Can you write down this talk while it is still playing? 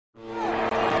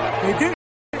They did.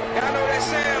 Y'all know that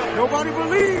sound. Nobody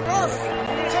believed us.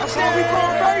 That's why we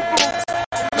call faithful.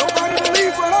 Nobody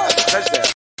believed but us. Touchdown.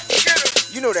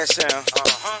 You know that sound.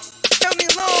 Tell me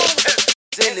alone.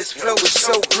 Then this flow is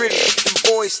so gritty. Them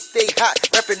boys stay hot,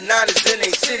 reppin' Niners in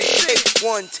they city. Take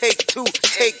one, take two,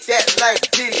 take that like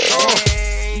Diddy.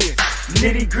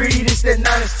 Nitty gritty, this that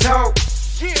Niners talk.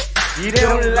 You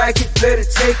don't like it, better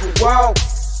take a walk.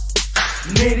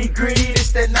 Nitty gritty,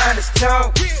 this that Niners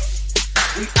talk.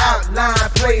 We outline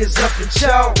players up in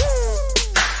chalk.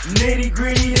 Nitty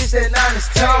gritty, this that Niners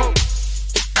talk.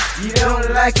 You don't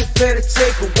like it, better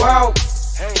take a walk.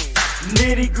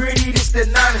 Nitty gritty, this that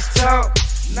Niners talk.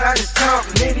 Niners talk.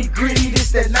 Nitty gritty,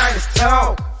 this that Niners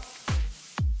talk.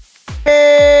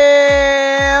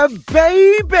 Yeah,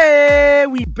 baby,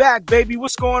 we back, baby.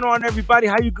 What's going on, everybody?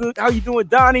 How you good? How you doing,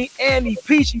 Donnie, Annie,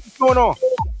 Peachy? What's going on?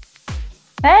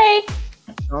 Hey,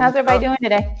 how's everybody doing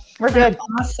today? We're good.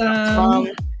 Awesome.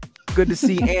 Good to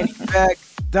see Annie back.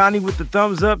 Donnie with the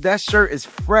thumbs up. That shirt is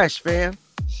fresh, fam.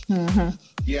 Mm-hmm.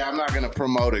 Yeah, I'm not gonna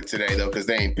promote it today though, because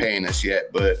they ain't paying us yet.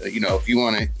 But if you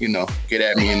want to, get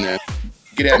at me in the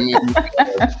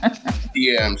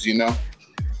DMs,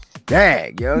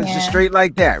 Dang, yo, it's just straight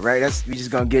like that, right? We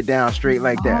just gonna get down straight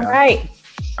like that.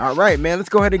 All right, man. Let's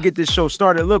go ahead and get this show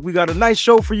started. Look, we got a nice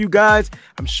show for you guys.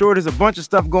 I'm sure there's a bunch of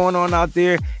stuff going on out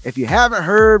there. If you haven't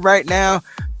heard right now,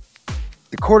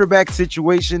 the quarterback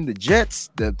situation, the Jets,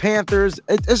 the Panthers,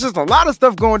 it's just a lot of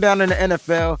stuff going down in the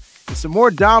NFL. And some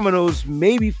more dominoes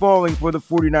may be falling for the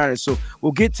 49ers. So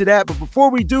we'll get to that. But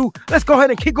before we do, let's go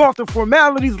ahead and kick off the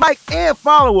formalities. Like and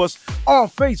follow us on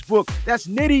Facebook. That's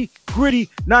Nitty Gritty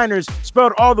Niners,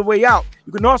 spelled all the way out.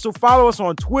 You can also follow us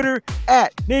on Twitter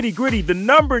at Nitty Gritty, the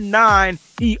number 9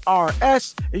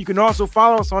 ERS. And you can also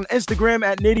follow us on Instagram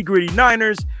at Nitty Gritty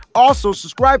Niners. Also,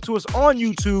 subscribe to us on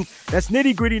YouTube. That's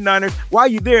Nitty Gritty Niners. While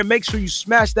you're there, make sure you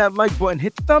smash that like button.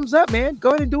 Hit the thumbs up, man.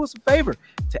 Go ahead and do us a favor.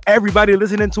 To everybody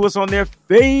listening to us on their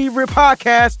favorite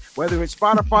podcast, whether it's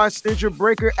Spotify, Stitcher,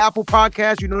 Breaker, Apple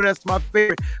Podcasts, that's my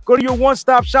favorite. Go to your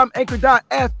one-stop shop,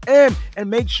 Anchor.fm, and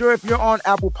make sure if you're on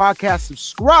Apple Podcasts,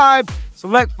 subscribe,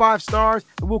 select 5 stars,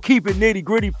 and we'll keep it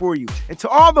nitty-gritty for you. And to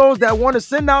all those that want to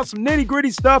send out some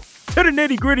nitty-gritty stuff to the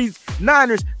Nitty Gritty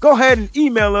Niners, go ahead and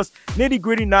email us,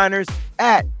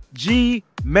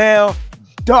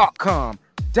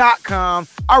 nittygrittyniners@gmail.com.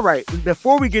 All right,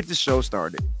 before we get the show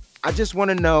started, I just want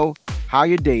to know how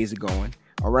your days are going.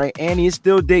 All right, Annie is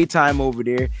still daytime over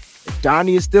there.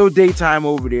 Donnie is still daytime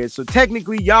over there. So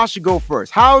technically, y'all should go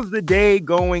first. How's the day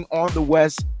going on the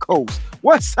West Coast?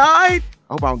 What side?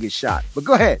 I hope I don't get shot, but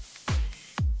go ahead.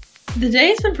 The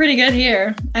day's been pretty good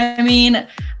here. I mean,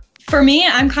 for me,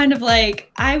 I'm kind of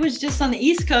like, I was just on the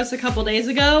East Coast a couple days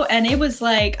ago, and it was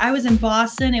like, I was in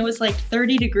Boston. It was like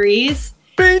 30 degrees.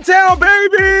 Beantown,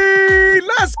 baby!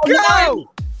 Let's go!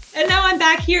 And now I'm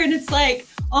back here, and it's like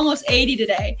almost 80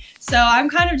 today. So I'm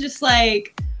kind of just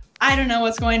like, I don't know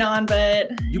what's going on, but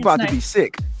you about to be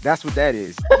sick. That's what that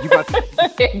is. You about to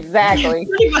exactly.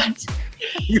 Pretty much.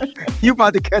 You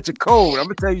about to catch a cold. I'm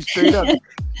gonna tell you straight up.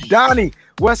 Donnie,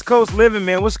 West Coast living,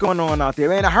 man. What's going on out there,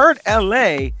 man? I heard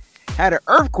LA had an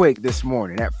earthquake this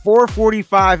morning at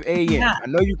 4:45 a.m. Yeah. I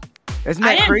know you. Isn't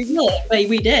that crazy? Feel it, but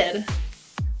we did.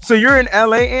 So you're in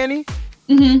LA, Annie?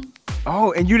 Mm-hmm.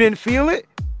 Oh, and you didn't feel it?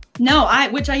 No,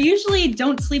 which I usually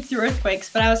don't sleep through earthquakes,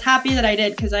 but I was happy that I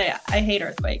did because I hate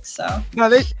earthquakes. So no,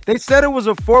 they said it was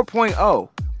a 4.0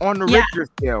 on the Richter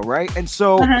scale, right? And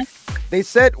so they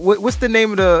said, what's the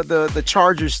name of the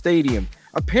Chargers stadium?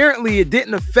 Apparently, it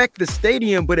didn't affect the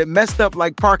stadium, but it messed up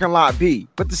like parking lot B.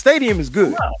 But the stadium is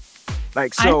good.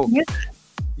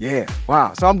 Yeah,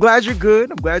 wow. So I'm glad you're good.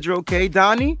 I'm glad you're okay,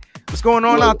 Donnie. What's going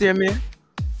on out there, man?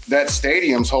 That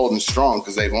stadium's holding strong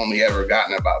because they've only ever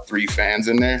gotten about 3 fans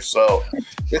in there, so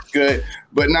it's good.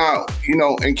 But now,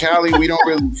 in Cali, we don't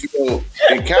really feel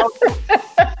in Cali.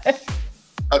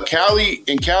 A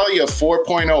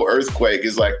 4.0 earthquake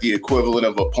is like the equivalent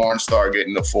of a porn star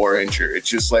getting a 4-incher. It's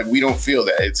just like we don't feel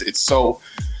that. It's so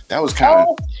that was kind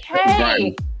of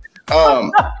okay.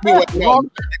 The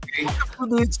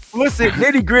explicit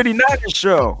Nitty Gritty Niners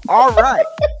show. All right.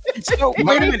 So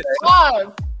wait a minute.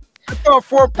 I thought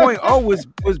 4.0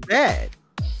 was bad.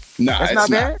 No, that's not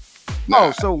bad. No.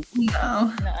 Oh, so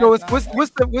no. So it's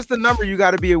what's the number you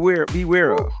got to be aware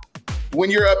of? When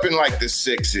you're up in like the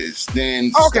 6s,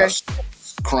 then stuff's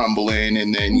crumbling,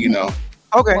 and then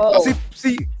Okay.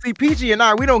 See, PG and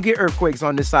I, we don't get earthquakes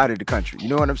on this side of the country. You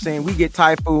know what I'm saying? We get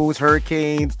typhoons,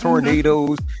 hurricanes,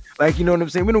 tornadoes. Like, you know what I'm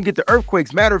saying? We don't get the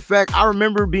earthquakes. Matter of fact, I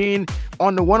remember being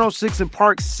on the 106 and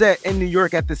Park set in New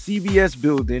York at the CBS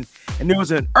building, and there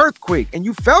was an earthquake, and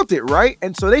you felt it, right?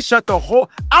 And so they shut the whole.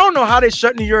 I don't know how they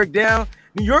shut New York down.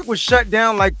 New York was shut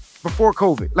down like before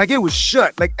COVID. Like it was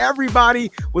shut. Like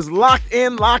everybody was locked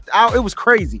in, locked out. It was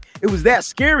crazy. It was that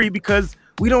scary because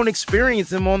we don't experience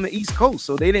them on the East Coast,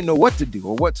 so they didn't know what to do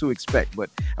or what to expect. But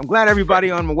I'm glad everybody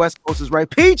on the West Coast is right.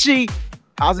 Peachy,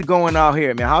 how's it going out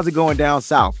here, man? How's it going down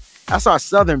south? That's our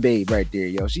southern babe right there,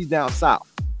 yo. She's down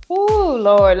south. Ooh,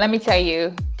 Lord, let me tell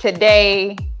you,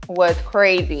 today was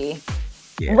crazy.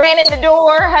 Yeah. Ran in the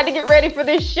door, had to get ready for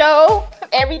this show.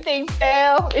 Everything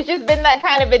fell. It's just been that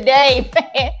kind of a day,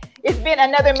 man. It's been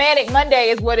another manic Monday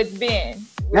is what it's been.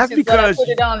 That's because put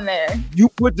it on there. You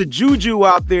put the juju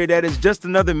out there that is just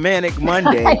another manic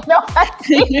Monday. I know, I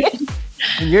did.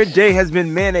 And your day has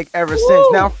been manic ever since.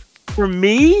 Now, for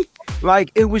me,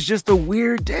 like, it was just a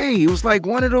weird day. It was like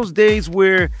one of those days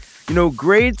where, you know,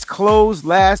 grades closed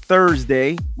last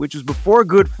Thursday, which was before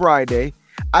Good Friday.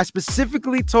 I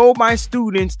specifically told my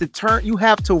students you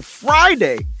have till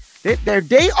Friday, their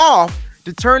day off,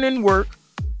 to turn in work.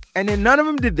 And then none of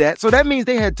them did that. So that means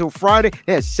they had till Friday.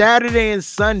 They had Saturday and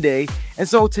Sunday. And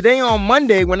so today on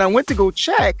Monday, when I went to go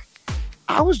check,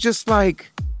 I was just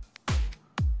like,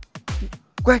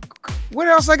 what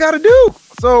else I got to do?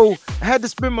 So I had to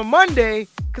spend my Monday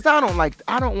because I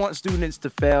don't want students to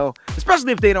fail,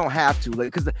 especially if they don't have to.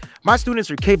 Like, because my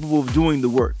students are capable of doing the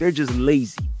work. They're just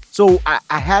lazy. So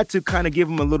I had to kind of give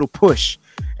them a little push.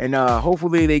 And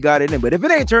hopefully they got it in. But if it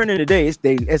ain't turning today,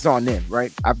 it's on them,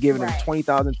 right? I've given them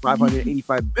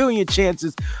 20,585 billion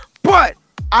chances. But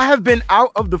I have been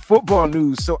out of the football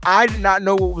news, so I did not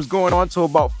know what was going on until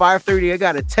about 5:30. I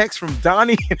got a text from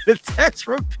Donnie and a text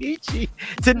from Peachy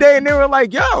today, and they were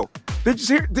like, yo, did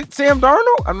you hear Sam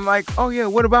Darnold? I'm like, oh, yeah,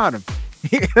 what about him?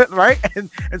 Right?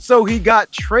 And so he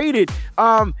got traded.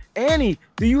 Annie,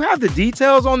 do you have the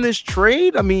details on this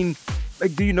trade? I mean,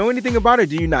 like, do you know anything about it?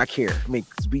 Do you not care? I mean,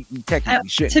 'cause we technically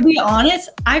shouldn't. To be honest,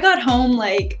 I got home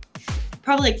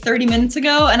probably 30 minutes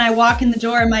ago, and I walk in the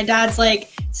door, and my dad's like,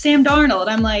 Sam Darnold.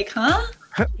 I'm like, huh?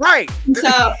 Right.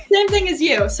 So same thing as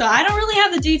you. So I don't really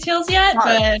have the details yet,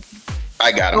 but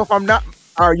I got him. So if I'm not,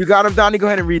 all right, you got him, Donnie. Go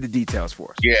ahead and read the details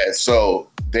for us. Yeah. So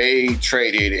they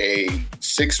traded a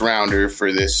 6th rounder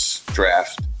for this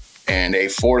draft and a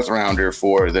 4th rounder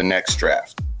for the next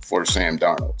draft for Sam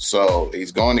Darnold. So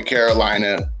he's going to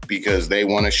Carolina because they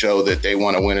want to show that they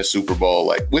want to win a Super Bowl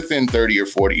like within 30 or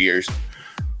 40 years.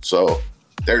 So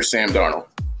there's Sam Darnold.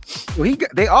 Well,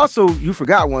 they also, you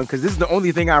forgot one because this is the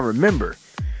only thing I remember.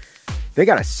 They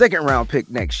got a 2nd round pick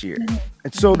next year.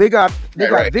 And so they got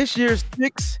this year's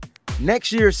 6th,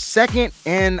 next year's 2nd,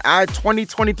 and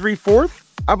 2023 4th,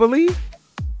 I believe.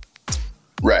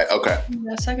 Right. Okay.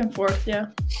 Yeah, 2nd, 4th. Yeah.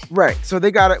 Right. So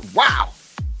they got it. Wow.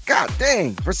 God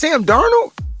dang. For Sam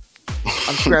Darnold?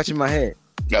 I'm scratching my head.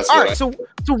 That's all right. right. So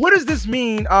what does this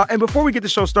mean? And before we get the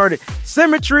show started,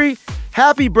 Symmetry,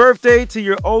 happy birthday to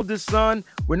your oldest son.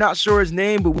 We're not sure his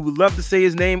name, but we would love to say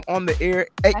his name on the air.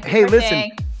 Hey,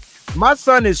 listen, my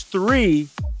son is 3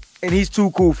 and he's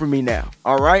too cool for me now.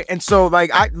 All right. And so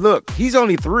he's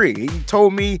only 3. He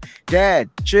told me, Dad,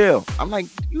 chill. I'm like,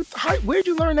 where'd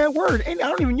you learn that word? And I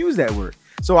don't even use that word.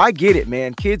 So I get it,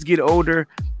 man. Kids get older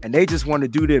and they just want to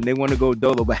do them. They want to go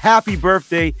dolo. But happy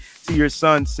birthday to your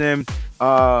son, Sim.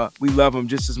 We love him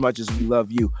just as much as we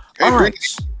love you. Hey, all right.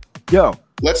 Yo.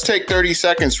 Let's take 30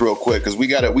 seconds real quick because we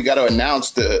gotta announce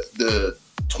the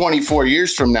 24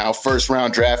 years from now 1st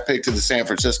round draft pick to the San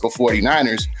Francisco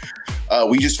 49ers.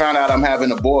 We just found out I'm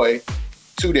having a boy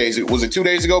 2 days. Was it 2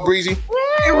 days ago, Breezy?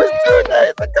 It was 2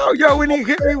 days ago. Yo, when he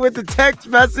hit me with the text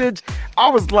message, I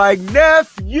was like,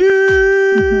 nephew.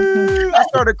 I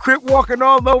started crip walking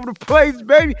all over the place,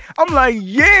 baby. I'm like,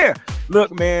 yeah.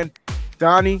 Look, man,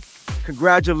 Donnie,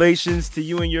 congratulations to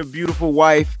you and your beautiful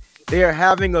wife. They are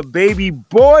having a baby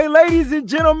boy, ladies and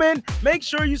gentlemen. Make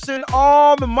sure you send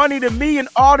all the money to me and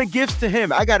all the gifts to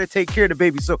him. I got to take care of the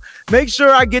baby. So make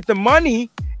sure I get the money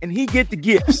and he get the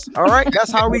gifts. All right? That's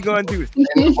how we going to do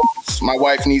it. My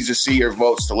wife needs to see your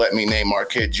votes to let me name our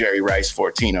kid Jerry Rice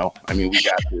Fortino. I mean, we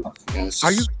got to.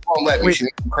 Are you won't let me? She's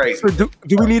crazy. So do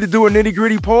we need to do a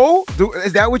nitty-gritty poll?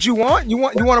 Is that what you want? You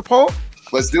want a poll?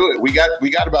 Let's do it. We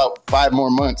got about 5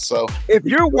 more months. So if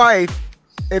your wife,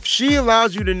 if she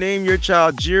allows you to name your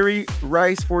child Jerry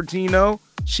Rice Fortino,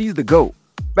 she's the GOAT.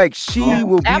 Like, she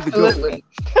will be the GOAT.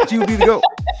 She will be the GOAT.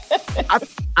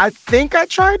 I think I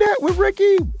tried that with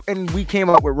Ricky, and we came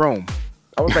up with Rome.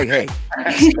 I was like, hey,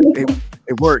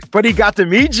 it worked. But he got to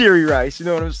meet Jerry Rice. You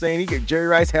know what I'm saying? Jerry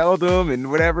Rice held him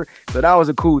and whatever. So that was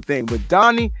a cool thing. But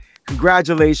Donnie,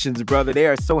 congratulations, brother. They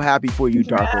are so happy for you,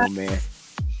 Darko, man.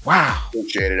 Wow.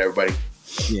 Appreciate it, everybody.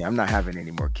 Yeah, I'm not having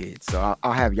any more kids, so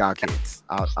I'll have y'all kids.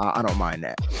 I don't mind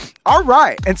that. All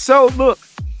right, and so look,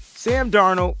 Sam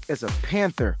Darnold is a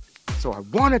Panther, so I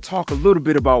want to talk a little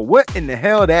bit about what in the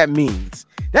hell that means.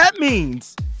 That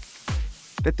means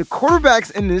that the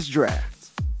quarterbacks in this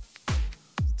draft,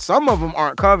 some of them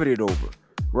aren't coveted over,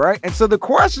 right? And so the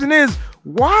question is,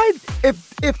 why,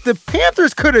 if the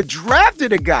Panthers could have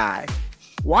drafted a guy,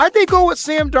 why'd they go with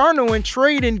Sam Darnold and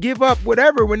trade and give up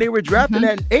whatever when they were drafting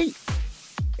at 8?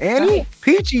 Annie,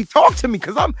 Peachy, talk to me,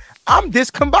 because I'm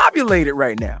discombobulated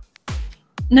right now.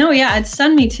 No, yeah, it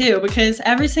stunned me too, because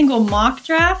every single mock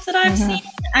draft that I've seen,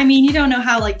 I mean, you don't know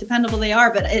how like dependable they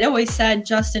are, but it always said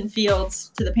Justin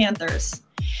Fields to the Panthers.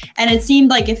 And it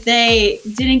seemed like if they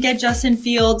didn't get Justin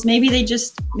Fields, maybe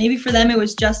for them it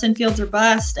was Justin Fields or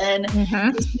bust, and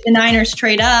the Niners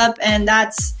trade up, and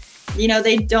that's, you know,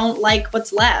 they don't like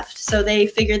what's left. So they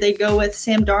figured they'd go with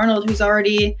Sam Darnold, who's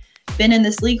already been in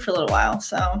this league for a little while.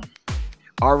 So,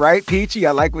 all right, Peachy,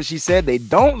 I like what she said. They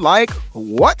don't like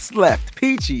what's left.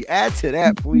 Peachy, add to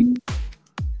that, please.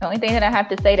 The only thing that I have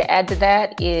to say to add to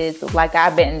that is, like,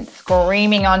 I've been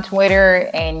screaming on Twitter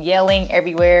and yelling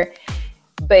everywhere,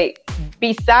 but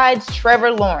besides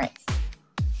Trevor Lawrence,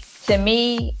 to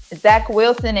me, Zach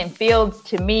Wilson and Fields,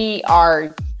 to me,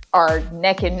 are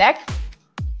neck and neck.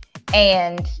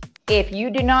 And if you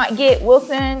do not get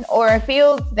Wilson or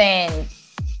Fields, then,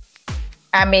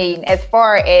 I mean, as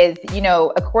far as, you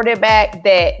know, a quarterback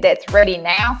that's ready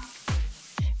now,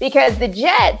 because the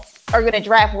Jets are going to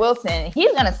draft Wilson,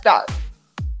 he's going to start.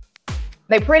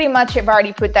 They pretty much have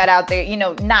already put that out there, you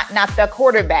know, not the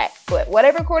quarterback, but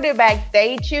whatever quarterback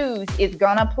they choose is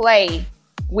going to play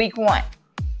week 1.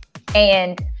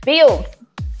 And Fields,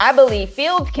 I believe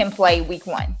Fields can play week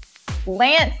 1.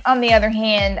 Lance, on the other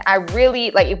hand, I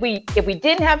really like, if we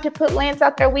didn't have to put Lance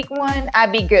out there week 1,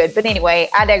 I'd be good. But anyway,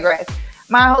 I digress.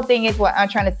 My whole thing is, what I'm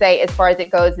trying to say as far as it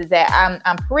goes is that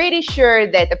I'm pretty sure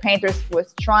that the Panthers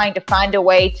was trying to find a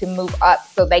way to move up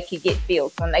so they could get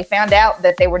Fields. When they found out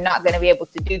that they were not going to be able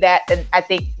to do that, then I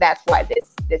think that's why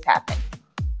this happened.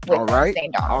 All right.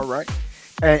 All right.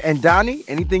 And Donnie,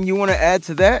 anything you want to add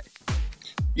to that?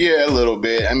 Yeah, a little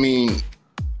bit. I mean,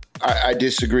 I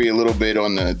disagree a little bit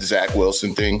on the Zach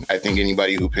Wilson thing. I think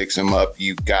anybody who picks him up,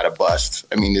 you got to bust.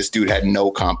 I mean, this dude had no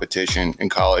competition in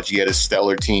college. He had a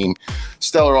stellar team,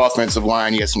 stellar offensive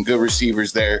line. He had some good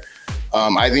receivers there.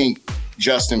 I think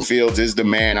Justin Fields is the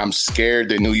man. I'm scared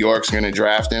that New York's going to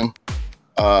draft him.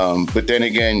 But then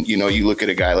again, you know, you look at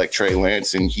a guy like Trey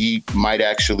Lance, and he might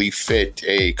actually fit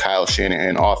a Kyle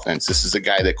Shanahan offense. This is a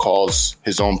guy that calls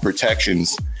his own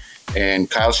protections.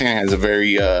 And Kyle Shanahan has a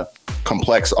very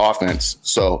complex offense.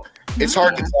 So it's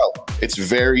hard to tell. It's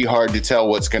very hard to tell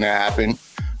what's going to happen.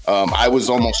 I was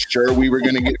almost sure we were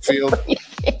going to get Fields.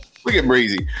 Look at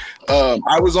Breezy.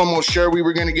 I was almost sure we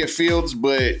were going to get Fields,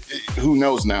 but who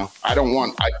knows now? I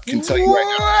can tell you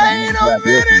right now. Wait a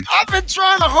minute. I've been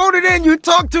trying to hold it in. You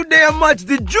talk too damn much.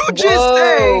 Did you just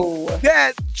say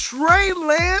that Trey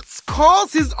Lance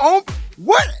calls his own?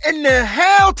 What in the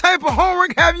hell type of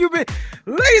homework have you been?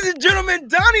 Ladies and gentlemen,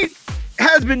 Donnie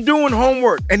has been doing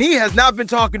homework, and he has not been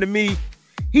talking to me.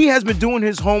 He has been doing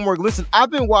his homework. Listen, I've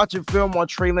been watching film on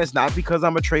Trey Lance, not because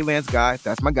I'm a Trey Lance guy.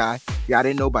 That's my guy. Yeah, I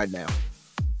didn't know by now.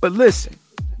 But listen,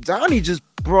 Donnie just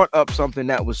brought up something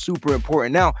that was super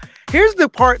important. Now, here's the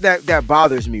part that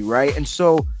bothers me, right? And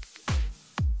so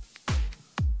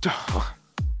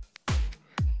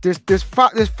there's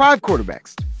 5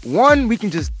 quarterbacks.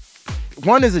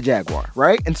 One is a Jaguar,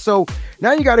 right? And so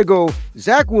now you got to go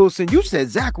Zach Wilson. You said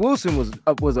Zach Wilson was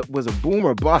a boom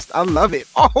or bust. I love it.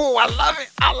 Oh, I love it.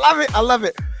 I love it. I love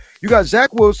it. You got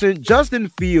Zach Wilson. Justin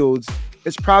Fields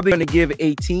is probably going to give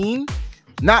 18.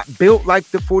 Not built like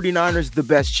the 49ers, the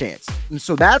best chance. And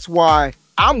so that's why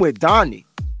I'm with Donnie.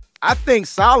 I think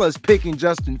Salah's picking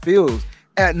Justin Fields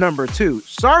at number 2.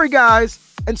 Sorry, guys.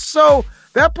 And so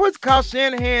that puts Kyle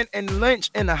Shanahan and Lynch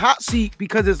in the hot seat,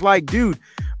 because it's like, dude,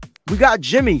 we got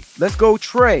Jimmy. Let's go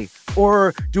Trey.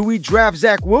 Or do we draft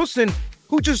Zach Wilson,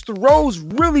 who just throws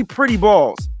really pretty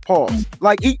balls? Pause.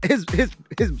 Like his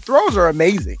throws are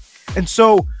amazing. And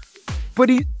so, but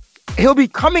he'll be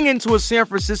coming into a San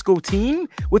Francisco team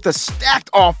with a stacked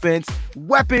offense,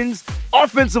 weapons,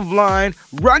 offensive line,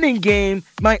 running game.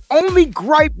 My only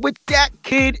gripe with that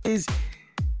kid is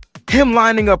him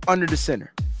lining up under the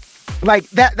center. Like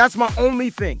that's my only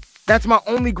thing. That's my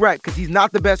only gripe, because he's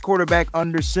not the best quarterback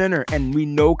under center. And we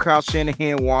know Kyle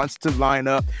Shanahan wants to line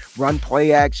up, run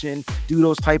play action, do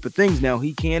those type of things. Now,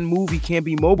 he can move. He can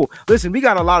be mobile. Listen, we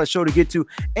got a lot of show to get to.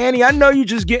 Annie, I know you're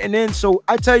just getting in. So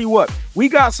I tell you what, we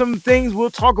got some things we'll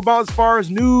talk about as far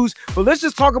as news. But let's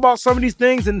just talk about some of these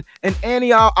things. And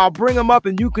Annie, I'll bring them up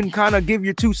and you can kind of give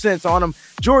your 2 cents on them.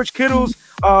 George Kittle's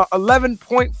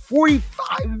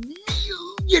 $11.45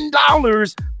 million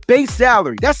base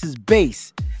salary. That's his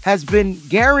base. Has been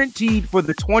guaranteed for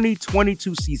the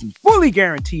 2022 season. Fully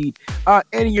guaranteed.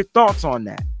 Any of your thoughts on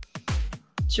that?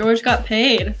 George got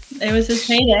paid. It was his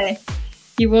payday.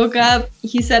 He woke up,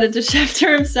 he said it to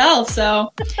Schefter himself.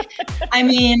 So, I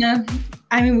mean,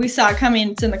 we saw it coming.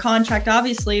 It's in the contract,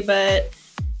 obviously, but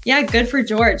yeah, good for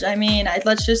George. I mean,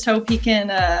 let's just hope he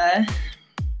can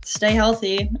stay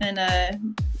healthy and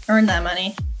earn that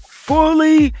money.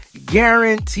 Fully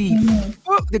guaranteed.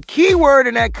 The key word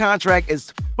in that contract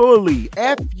is fully.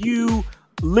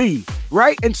 F-U-Ly,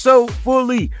 right? And so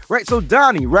fully, right? So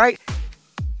Donnie, right?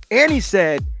 Annie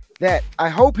said that I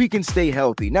hope he can stay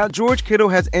healthy. Now, George Kittle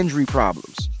has injury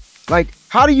problems. Like,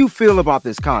 how do you feel about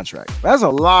this contract? That's a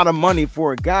lot of money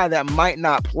for a guy that might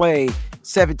not play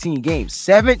 17 games.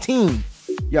 17,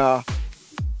 y'all.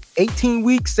 18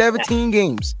 weeks, 17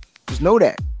 games. Just know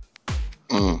that.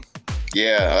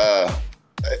 Yeah,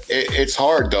 it's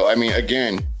hard, though. I mean,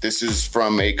 again, this is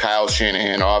from a Kyle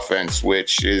Shanahan offense,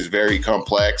 which is very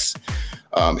complex,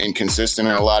 inconsistent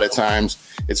a lot of times.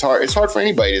 It's hard for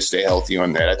anybody to stay healthy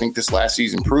on that. I think this last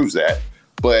season proves that.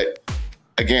 But,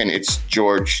 again, it's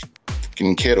George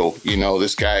Kittle,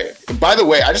 this guy. By the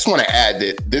way, I just want to add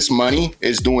that this money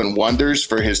is doing wonders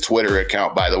for his Twitter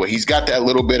account, by the way. He's got that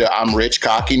little bit of I'm rich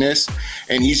cockiness,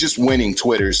 and he's just winning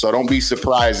Twitter. So don't be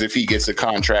surprised if he gets a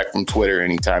contract from Twitter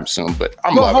anytime soon. But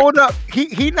hold up.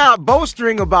 He not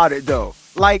boasting about it, though.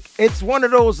 Like, it's one of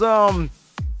those I'm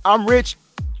rich,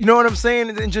 you know what I'm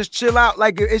saying? And just chill out.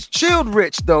 Like, it's chilled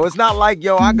rich, though. It's not like,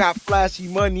 yo, I got flashy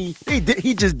money.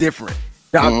 He just different.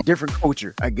 Different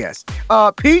culture, I guess.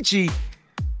 Peachy,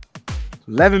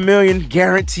 $11 million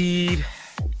guaranteed.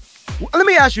 Let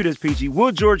me ask you this, Peachy.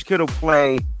 Will George Kittle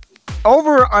play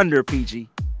over or under, Peachy?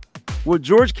 Will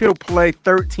George Kittle play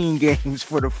 13 games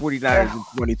for the 49ers in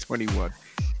 2021?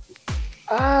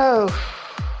 Oh.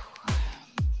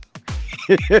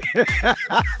 That's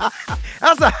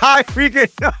a high freaking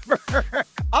number.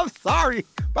 I'm sorry,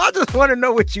 but I just want to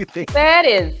know what you think.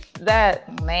 That's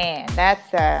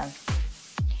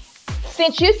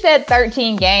since you said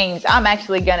 13 games, I'm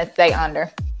actually going to say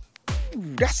under.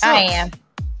 I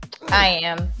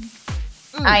am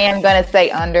going to say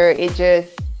under.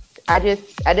 I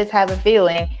just have a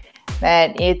feeling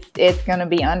that it's going to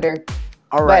be under.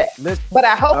 All right. But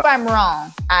I hope I'm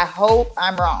wrong.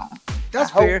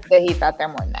 That's fair. That he's out there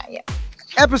more than that, yeah.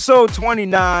 Episode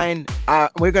 29.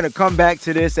 We're going to come back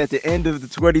to this at the end of the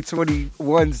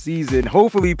 2021 season.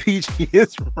 Hopefully, Peachy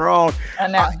is wrong. I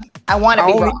know. I want to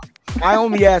be wrong. I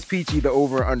only asked Peachy the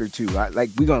over under 2. We're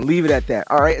going to leave it at that.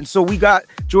 All right. And so we got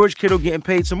George Kittle getting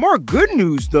paid. Some more good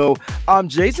news, though.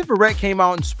 Jason Verrett came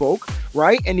out and spoke,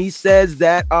 right? And he says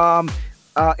that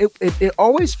it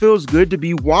always feels good to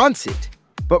be wanted,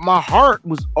 but my heart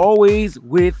was always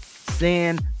with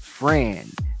San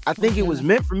Fran. I think it was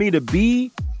meant for me to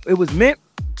be. It was meant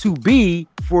to be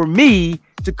for me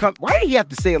to come. Why did he have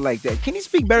to say it like that? Can he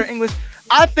speak better English?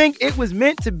 I think it was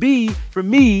meant to be for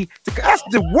me to. That's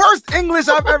the worst English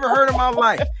I've ever heard in my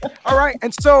life. All right.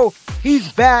 And so he's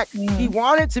back. He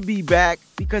wanted to be back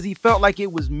because he felt like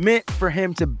it was meant for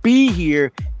him to be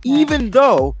here, even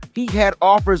though he had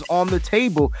offers on the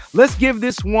table. Let's give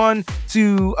this one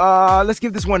to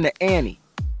Annie.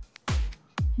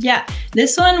 Yeah,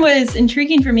 this one was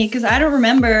intriguing for me because I don't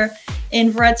remember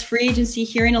in Verrett's free agency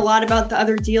hearing a lot about the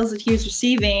other deals that he was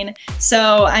receiving.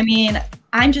 So, I mean,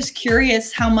 I'm just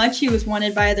curious how much he was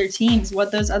wanted by other teams,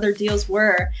 what those other deals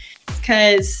were,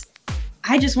 because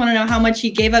I just want to know how much he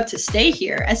gave up to stay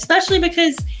here, especially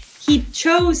because he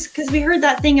chose, because we heard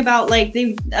that thing about like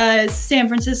San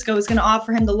Francisco was going to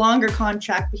offer him the longer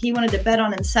contract, but he wanted to bet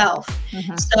on himself.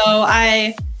 So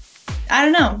I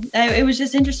don't know. It was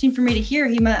just interesting for me to hear.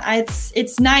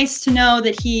 It's nice to know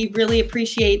that he really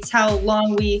appreciates how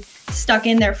long we stuck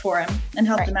in there for him and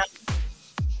helped him out.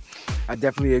 I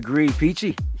definitely agree.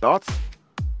 Peachy, thoughts?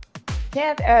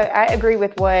 Yeah, I agree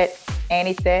with what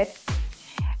Annie said.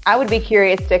 I would be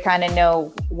curious to kind of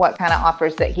know what kind of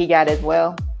offers that he got as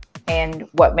well and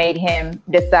what made him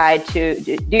decide to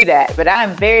do that. But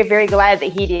I'm very, very glad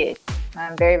that he did.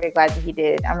 I'm very, very glad that he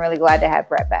did. I'm really glad to have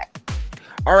Brett back.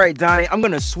 All right, Donnie, I'm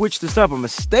going to switch this up. I'm going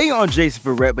to stay on Jason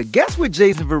Verrett, but guess what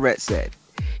Jason Verrett said?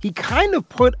 he kind of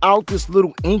put out this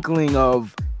little inkling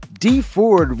of Dee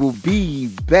Ford will be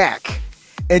back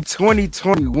in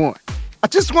 2021. I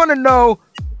just want to know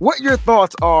what your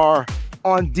thoughts are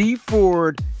on Dee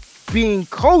Ford being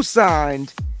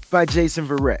co-signed by Jason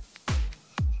Verrett.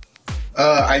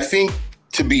 I think,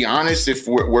 to be honest, if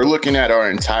we're looking at our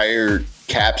entire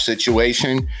cap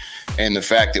situation and the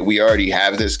fact that we already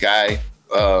have this guy,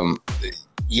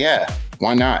 yeah,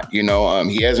 why not? You know,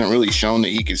 he hasn't really shown that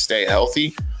he can stay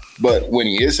healthy, but when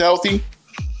he is healthy,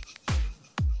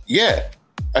 yeah.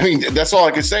 I mean, that's all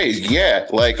I can say is, yeah,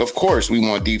 like, of course we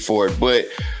want Dee Ford. But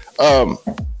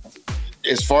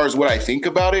as far as what I think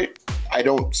about it, I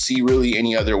don't see really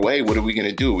any other way. What are we going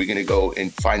to do? Are we going to go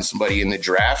and find somebody in the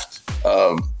draft?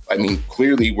 I mean,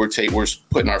 clearly we're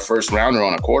putting our first rounder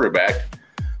on a quarterback.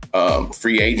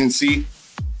 Free agency?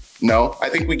 No, I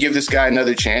think we give this guy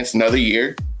another chance, another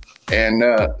year, and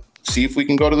see if we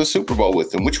can go to the Super Bowl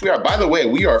with him, which we are. By the way,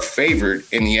 we are favored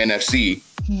in the NFC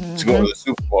to go to the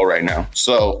Super Bowl right now.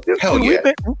 So, hell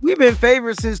yeah. We've been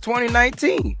favored since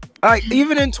 2019.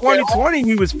 Even in 2020,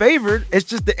 we was favored. It's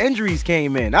just the injuries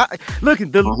came in.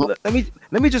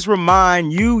 Let me just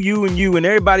remind you, and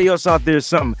everybody else out there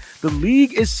something. The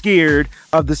league is scared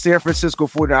of the San Francisco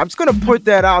 49ers. I'm just going to put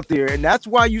that out there, and that's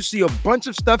why you see a bunch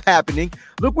of stuff happening.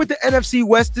 Look what the NFC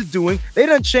West is doing. They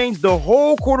done changed the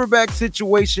whole quarterback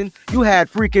situation. You had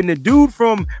freaking the dude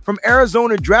from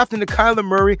Arizona drafting the Kyler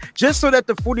Murray just so that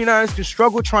the 49ers can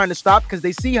struggle trying to stop, because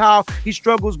they see how he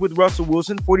struggles with Russell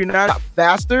Wilson. 49ers got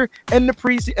faster in the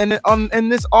preseason and in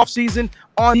this offseason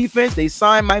on defense. They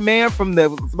signed my man from the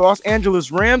Los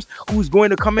Angeles Rams, who's going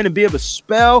to come in and be able to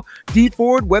spell Dee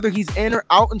Ford, whether he's in or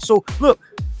out. And so, look,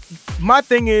 my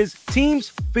thing is, teams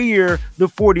fear the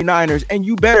 49ers, and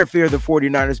you better fear the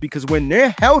 49ers, because when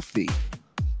they're healthy,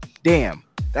 damn,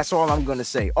 that's all I'm going to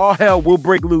say. All hell will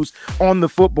break loose on the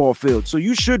football field. So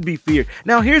you should be feared.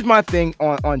 Now, here's my thing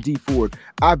on Dee Ford.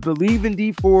 I believe in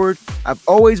Dee Ford. I've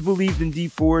always believed in Dee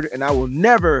Ford, and I will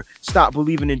never stop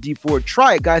believing in Dee Ford.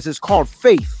 Try it, guys. It's called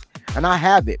faith, and I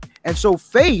have it. And so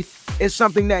faith is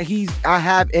something that I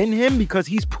have in him, because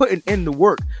he's putting in the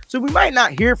work. So we might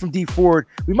not hear from Dee Ford.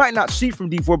 We might not see from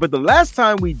Dee Ford, but the last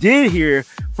time we did hear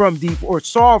from Dee Ford, or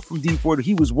saw from Dee Ford,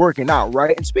 he was working out,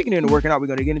 right? And speaking of working out, we're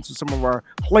going to get into some of our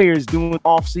players doing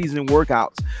off-season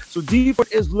workouts. So Dee Ford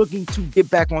is looking to get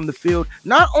back on the field.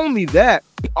 Not only that,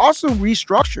 he also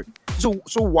restructured. So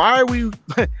why are we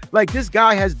like, this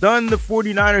guy has done the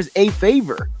 49ers a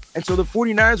favor. And so the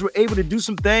 49ers were able to do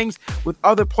some things with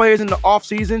other players in the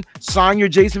offseason. Sign your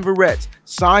Jason Verretts,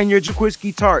 sign your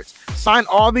Jaquiski Tarts, sign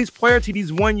all these players to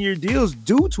these one-year deals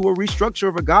due to a restructure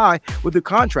of a guy with a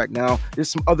contract. Now, there's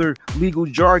some other legal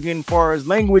jargon as far as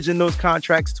language in those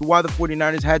contracts to why the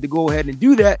 49ers had to go ahead and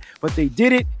do that, but they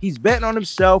did it. He's betting on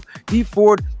himself. Dee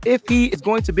Ford, if he is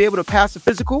going to be able to pass a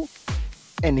physical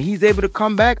and he's able to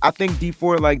come back, I think Dee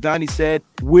Ford, like Donnie said,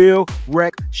 will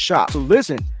wreck shop. So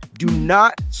listen, do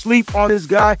not sleep on this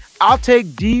guy. I'll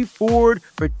take Dee Ford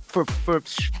for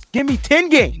give me 10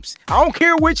 games. I don't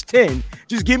care which 10.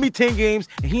 Just give me 10 games,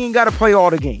 and he ain't got to play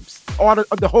all the games, all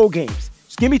the whole games.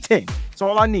 Just give me 10. That's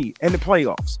all I need in the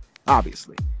playoffs,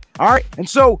 obviously. All right, and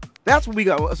so that's what we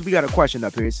got. So we got a question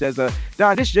up here. It says,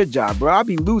 Don, this is your job, bro. I'll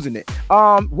be losing it.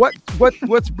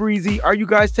 What's breezy? Are you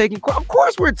guys taking? Of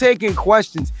course, we're taking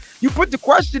questions. You put the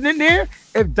question in there.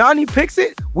 If Donnie picks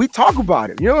it, we talk about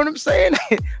it. You know what I'm saying?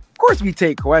 Of course we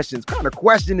take questions. What kind of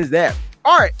question is that?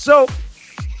 All right,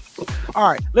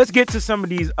 let's get to some of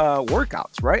these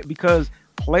workouts, right? Because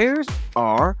players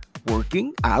are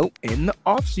working out in the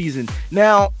offseason.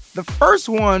 Now, the first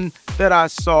one that I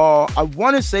saw, I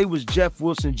want to say was Jeff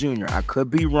Wilson Jr. I could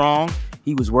be wrong.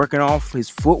 He was working off his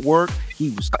footwork.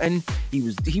 He was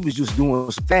just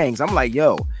doing some things. I'm like,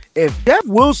 yo, if Jeff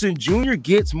Wilson Jr.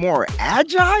 gets more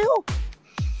agile,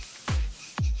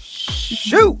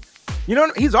 shoot. You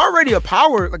know, he's already a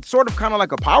power, like sort of kind of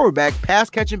like a power back, pass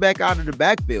catching back out of the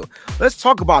backfield. Let's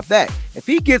talk about that. If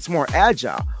he gets more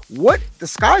agile, the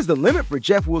sky's the limit for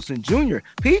Jeff Wilson Jr.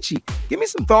 Peachy, give me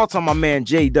some thoughts on my man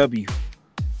JW.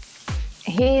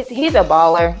 He's a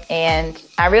baller, and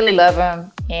I really love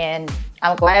him, and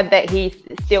I'm glad that he's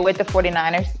still with the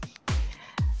 49ers.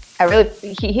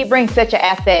 He brings such an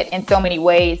asset in so many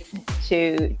ways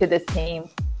to this team.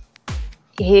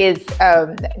 His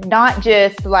not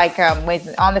just like when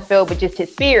he's on the field, but just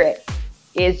his spirit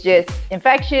is just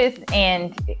infectious,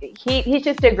 and he's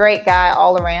just a great guy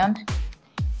all around.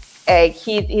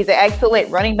 He's an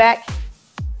excellent running back.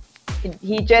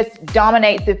 He just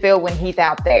dominates the field when he's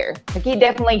out there. Like, he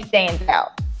definitely stands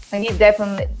out. And he's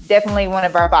definitely one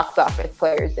of our box office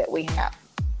players that we have.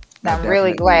 I'm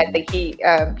really glad that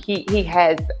he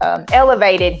has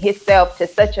elevated himself to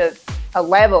such a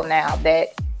level now that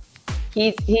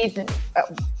he's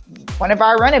one of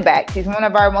our running backs. He's one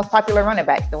of our most popular running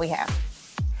backs that we have.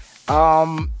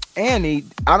 Annie,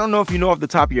 I don't know if you know off the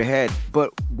top of your head, but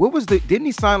didn't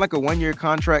he sign like a 1-year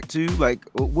contract too? Like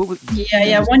what was?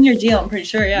 Yeah, 1-year deal. I'm pretty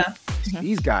sure. Yeah.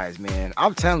 These guys, man,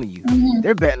 I'm telling you,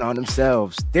 they're betting on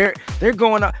themselves. They're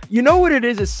going out. You know what it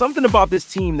is? It's something about this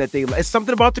team it's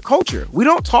something about the culture. We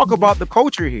don't talk about the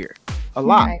culture here a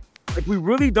lot. Right. Like we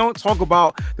really don't talk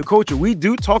about the culture. We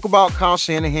do talk about Kyle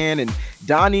Shanahan, and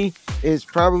Donnie is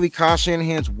probably Kyle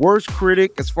Shanahan's worst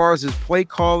critic as far as his play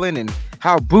calling and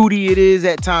how booty it is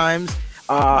at times.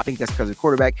 I think that's because of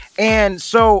quarterback. And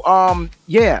so,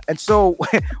 and so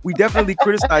we definitely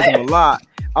criticize him a lot.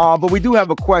 But we do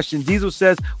have a question. Diesel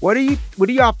says, what do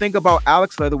y'all think about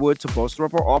Alex Leatherwood to bolster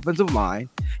up our offensive line?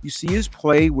 You see his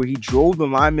play where he drove the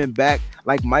lineman back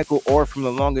like Michael Orr from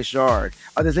the longest yard.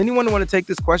 Does anyone want to take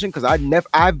this question? Because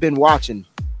I've been watching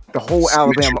the whole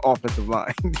Alabama offensive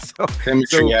line.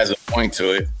 Symmetry has a point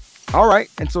to it. All right,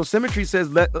 and so Symmetry says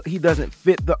he doesn't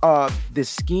fit this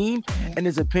scheme. In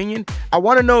his opinion, I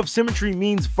want to know if Symmetry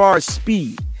means far as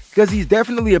speed, because he's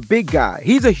definitely a big guy.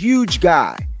 He's a huge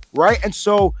guy, right? And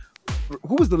so,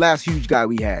 who was the last huge guy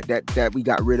we had that we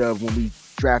got rid of when we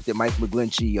drafted Mike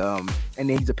McGlinchey? And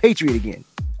then he's a Patriot again.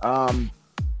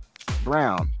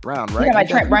 Brown, right? Yeah, like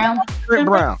Trent Brown. Trent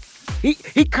Brown.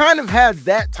 He kind of has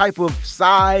that type of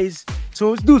size.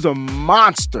 So this dude's a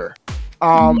monster.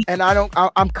 And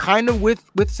I'm kind of with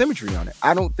Symmetry on it.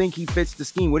 I don't think he fits the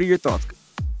scheme. What are your thoughts?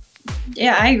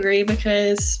 Yeah, I agree,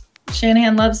 because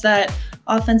Shanahan loves that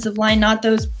offensive line, not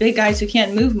those big guys who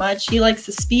can't move much. He likes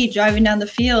the speed, driving down the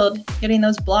field, getting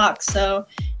those blocks. So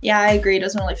yeah, I agree. It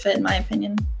doesn't really fit in my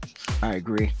opinion. I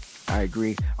agree.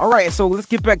 All right, so let's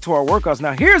get back to our workouts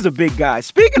now. Here's a big guy.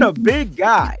 Speaking of big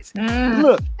guys,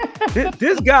 look,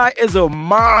 this guy is a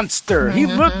monster. He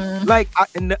looked like,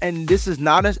 and this is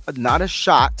not a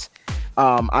shot.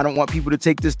 I don't want people to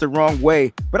take this the wrong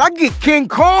way, but I get King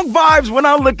Kong vibes when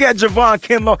I look at Javon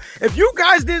Kinlaw. If you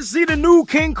guys didn't see the new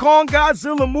King Kong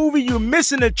Godzilla movie, you're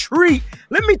missing a treat.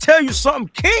 Let me tell you something.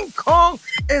 King Kong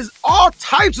is all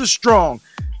types of strong.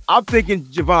 I'm thinking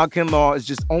Javon Kinlaw is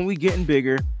just only getting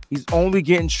bigger. He's only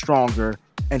getting stronger,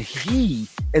 and he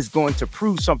is going to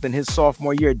prove something his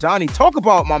sophomore year. Donnie, talk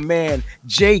about my man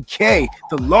JK,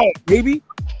 the loan, baby.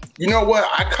 You know what?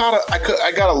 I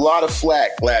got a lot of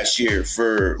flack last year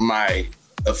for my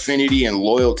affinity and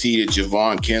loyalty to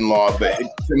Javon Kinlaw, but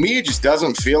to me, it just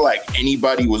doesn't feel like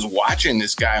anybody was watching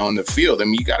this guy on the field. I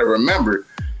mean, you got to remember,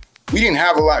 we didn't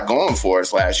have a lot going for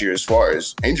us last year as far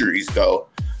as injuries go.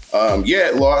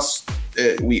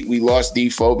 We lost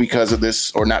Defoe because of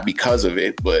this, or not because of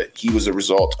it, but he was a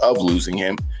result of losing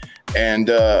him. And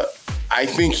I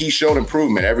think he showed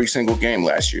improvement every single game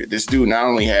last year. This dude not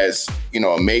only has,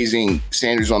 amazing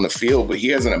standards on the field, but he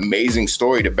has an amazing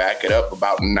story to back it up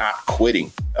about not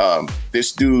quitting.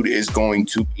 This dude is going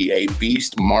to be a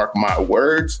beast. Mark my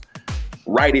words.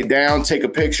 Write it down. Take a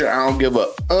picture. I don't give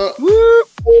a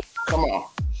Come on.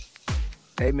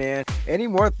 Hey, man, any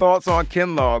more thoughts on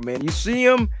Kinlaw, man? You see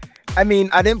him? I mean,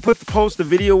 I didn't post the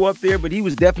video up there, but he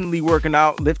was definitely working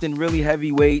out, lifting really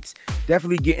heavy weights,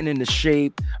 definitely getting into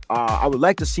shape. I would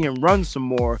like to see him run some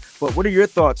more, but what are your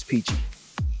thoughts, Peachy?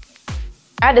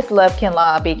 I just love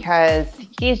Kinlaw because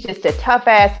he's just a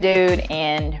tough-ass dude,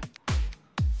 and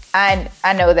I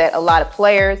know that a lot of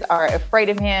players are afraid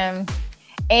of him.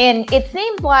 And it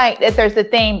seems like that there's a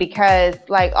thing because,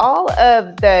 like, all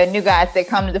of the new guys that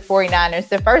come to the 49ers,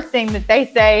 the first thing that they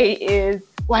say is,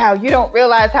 wow, you don't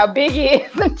realize how big he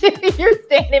is until you're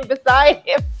standing beside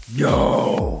him.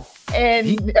 Yo.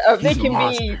 And they can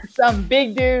be some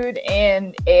big dude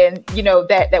and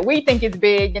that we think is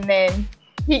big. And then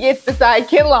he gets beside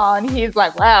Kinlaw and he's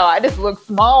like, wow, I just look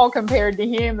small compared to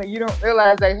him. And you don't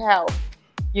realize like how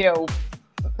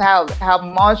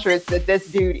monstrous that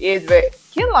this dude is. But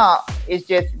Kinlaw is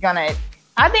just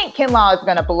I think Kinlaw is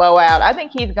gonna blow out. I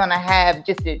think he's gonna have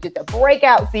just a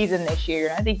breakout season this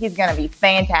year. I think he's gonna be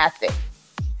fantastic.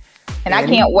 And I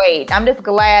can't wait. I'm just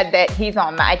glad that he's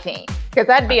on my team because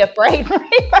I'd be afraid for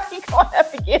anybody going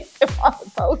up against him on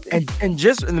the post. And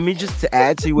let me to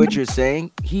add to what you're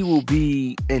saying, he will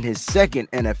be in his second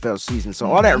NFL season.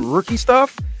 So all that rookie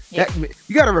stuff, you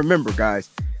got to remember, guys,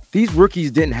 these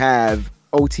rookies didn't have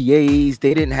OTAs.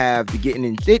 They didn't have the getting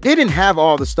in. They didn't have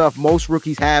all the stuff most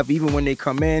rookies have, even when they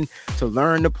come in to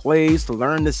learn the plays, to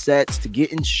learn the sets, to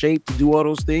get in shape, to do all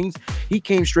those things. He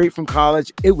came straight from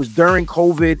college. It was during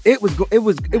COVID.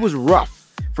 It was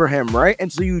rough for him, right?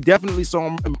 And so you definitely saw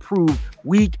him improve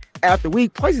week after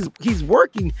week. Plus, he's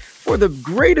working for the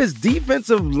greatest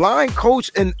defensive line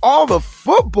coach in all of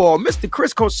football, Mr.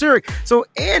 Chris Kocurek. So,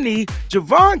 Annie,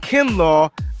 Javon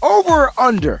Kinlaw, over or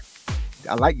under?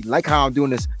 I like how I'm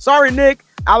doing this. Sorry, Nick.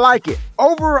 I like it.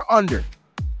 Over or under?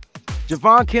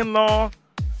 Javon Kinlaw,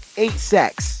 8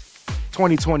 sacks,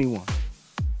 2021.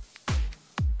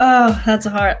 Oh, that's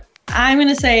hard. I'm going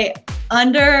to say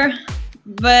under,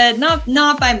 but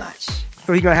not by much.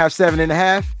 So he's going to have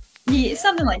 7.5? Yeah,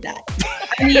 something like that.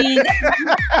 I mean,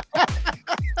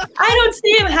 I don't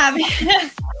see him having...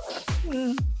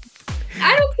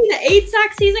 I don't see the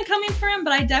 8-sack season coming for him,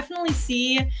 but I definitely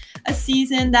see a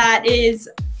season that is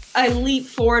a leap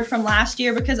forward from last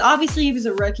year, because obviously he was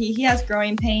a rookie. He has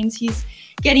growing pains. He's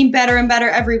getting better and better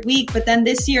every week. But then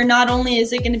this year, not only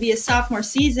is it going to be a sophomore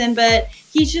season, but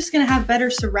he's just going to have better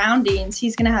surroundings.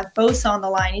 He's going to have Bosa on the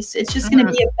line. It's just going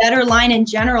to be a better line in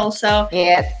general. So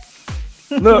yes,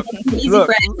 look, he's not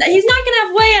going to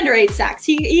have way under 8 sacks.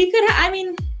 He could. I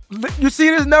mean, you see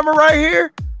this number right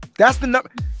here? That's the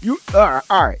number. All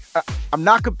right. I'm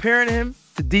not comparing him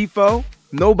to Defoe.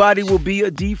 Nobody will be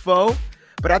a Defoe,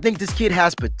 but I think this kid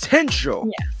has potential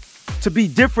to be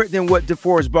different than what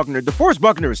DeForest Buckner. DeForest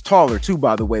Buckner is taller too,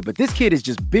 by the way, but this kid is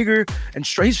just bigger and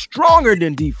he's stronger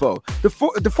than Defoe.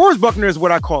 DeForest Buckner is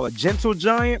what I call a gentle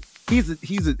giant. He's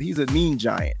a mean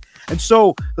giant. And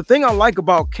so the thing I like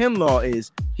about Kinlaw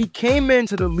is he came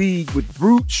into the league with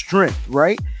brute strength,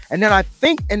 right? And then I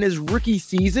think in his rookie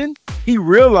season, he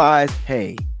realized,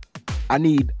 hey, I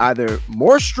need either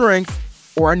more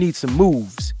strength or I need some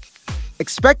moves.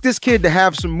 Expect this kid to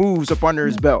have some moves up under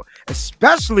his belt,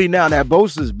 especially now that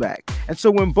Bosa's back. And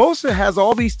so when Bosa has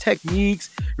all these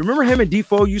techniques, remember him and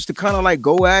Defoe used to kind of like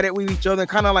go at it with each other,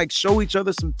 kind of like show each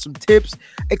other some tips.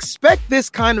 Expect this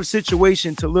kind of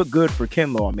situation to look good for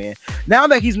Kinlaw, man. Now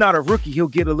that he's not a rookie, he'll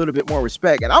get a little bit more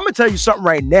respect. And I'm going to tell you something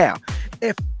right now.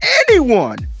 If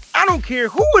anyone, I don't care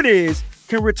who it is,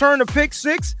 can return a pick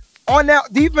 6 on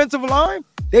that defensive line,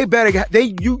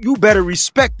 you better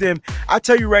respect them. I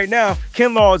tell you right now,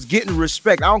 Kinlaw is getting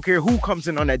respect. I don't care who comes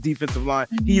in on that defensive line.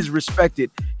 He is respected.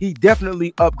 He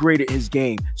definitely upgraded his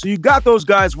game. So you got those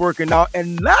guys working out.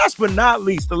 And last but not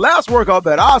least, the last workout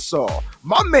that I saw,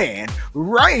 my man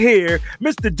right here,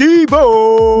 Mr.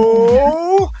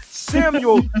 Deebo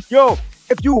Samuel. Yo,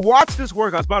 if you watch this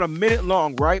workout, it's about a minute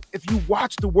long, right? If you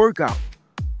watch the workout,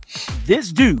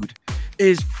 this dude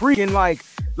is freaking like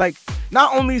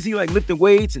not only is he like lifting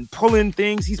weights and pulling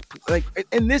things, he's like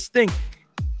in this thing.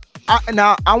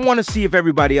 I want to see if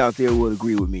everybody out there will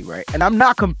agree with me, right? And I'm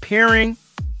not comparing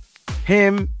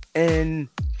him and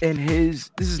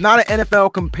his. This is not an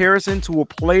NFL comparison to a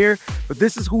player, but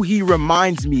this is who he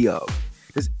reminds me of.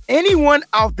 Does anyone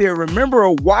out there remember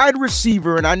a wide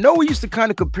receiver? And I know we used to kind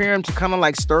of compare him to kind of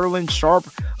like Sterling Sharp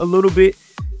a little bit.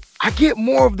 I get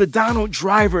more of the Donald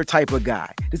Driver type of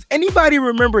guy. Does anybody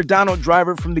remember Donald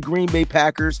Driver from the Green Bay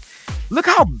Packers? Look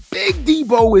how big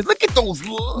Deebo is. Look at those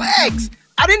legs.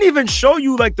 I didn't even show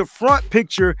you like the front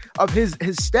picture of his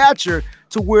stature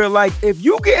to where like if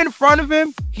you get in front of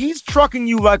him, he's trucking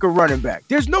you like a running back.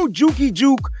 There's no jukey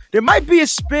juke. There might be a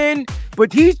spin,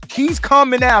 but he's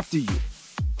coming after you.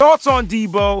 Thoughts on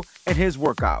Deebo and his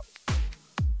workout?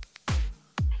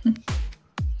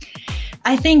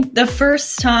 I think the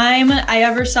first time I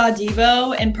ever saw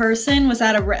Deebo in person was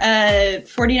at a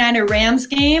 49er Rams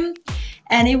game.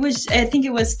 And I think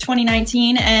it was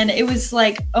 2019. And it was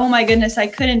like, oh my goodness, I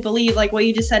couldn't believe like what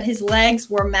you just said. His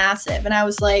legs were massive. And I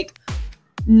was like,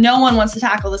 no one wants to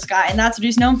tackle this guy. And that's what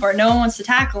he's known for. No one wants to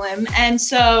tackle him. And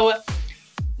so,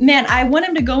 man, I want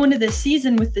him to go into this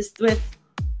season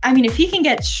if he can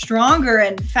get stronger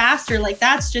and faster, like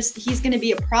he's going to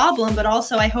be a problem. But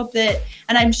also I hope that,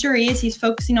 and I'm sure he's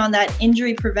focusing on that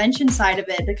injury prevention side of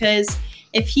it, because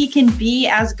if he can be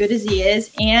as good as he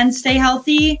is and stay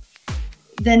healthy,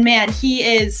 then man, he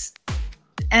is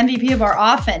MVP of our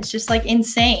offense, just like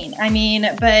insane. I mean,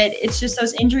 but it's just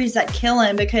those injuries that kill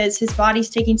him because his body's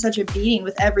taking such a beating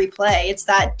with every play. It's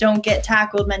that don't get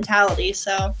tackled mentality.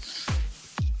 So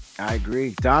I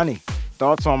agree. Donnie,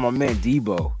 thoughts on my man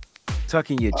Deebo?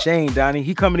 Tucking your chain, Donnie.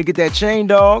 He coming to get that chain,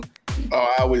 dog.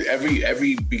 Oh, I would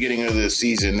every beginning of the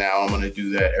season now. I'm gonna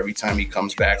do that every time he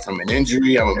comes back from an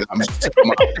injury. I'm just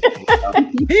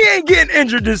he ain't getting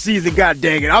injured this season. God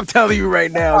dang it! I'm telling you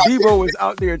right now, Deebo was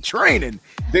out there training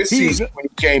this season when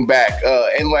he came back.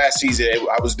 And last season,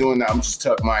 I was doing that. I'm just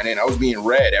tuck mine in. I was being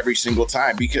read every single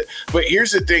time But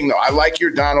here's the thing, though. I like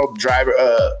your Donald Driver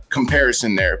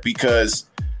comparison there because.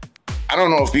 I don't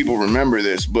know if people remember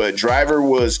this, but Driver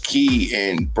was key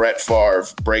in Brett Favre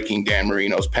breaking Dan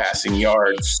Marino's passing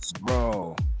yards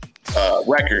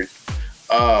record.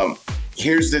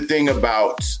 here's the thing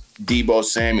about Deebo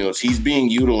Samuels. He's being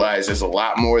utilized as a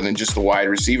lot more than just a wide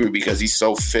receiver because he's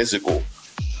so physical.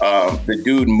 The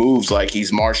dude moves like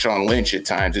he's Marshawn Lynch at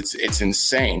times. It's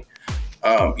insane.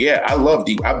 I love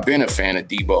Deebo. I've been a fan of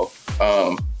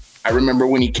Deebo. I remember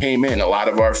when he came in, a lot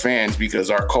of our fans, because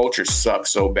our culture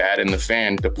sucks so bad in the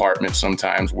fan department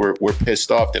sometimes, we're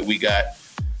pissed off that we got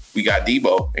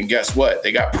Deebo. And guess what?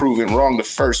 They got proven wrong the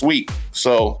first week.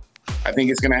 So I think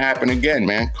it's going to happen again,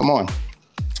 man. Come on.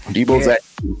 Deebo's that.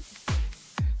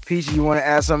 Peachy, you want to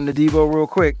add something to Deebo real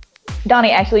quick?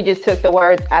 Donnie actually just took the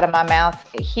words out of my mouth.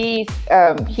 He's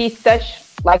such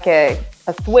like a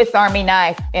Swiss Army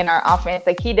knife in our offense.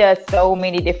 Like, he does so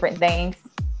many different things.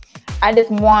 I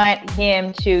just want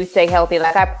him to stay healthy.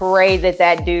 Like, I pray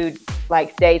that dude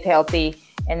like stays healthy,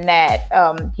 and that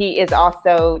he is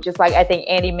also, just like I think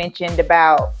Andy mentioned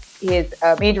about his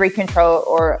injury control,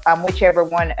 or whichever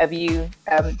one of you,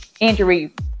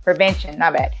 injury prevention,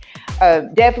 not bad.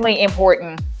 Definitely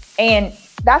important. And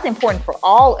that's important for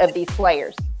all of these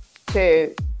players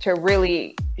to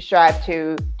really strive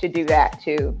to do that,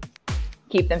 to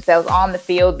keep themselves on the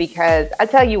field, because I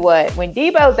tell you what, when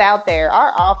Deebo's out there,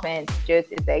 our offense just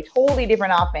is a totally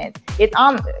different offense. It's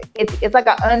like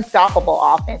an unstoppable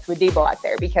offense with Deebo out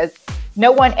there, because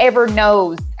no one ever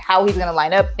knows how he's going to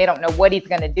line up. They don't know what he's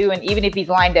going to do. And even if he's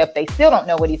lined up, they still don't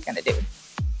know what he's going to do.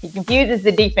 He confuses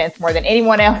the defense more than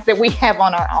anyone else that we have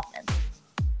on our offense.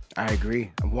 I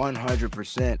agree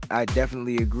 100%. I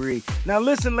definitely agree. Now,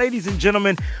 listen, ladies and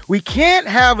gentlemen, we can't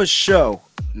have a show,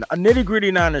 a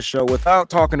nitty-gritty Niners show, without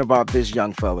talking about this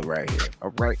young fella right here.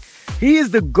 All right. He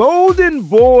is the golden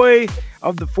boy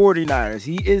of the 49ers.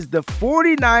 He is the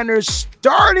 49ers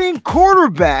starting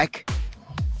quarterback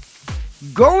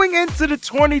going into the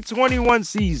 2021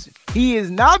 season. He is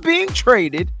not being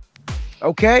traded.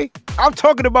 Okay, I'm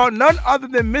talking about none other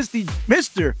than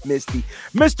Mr.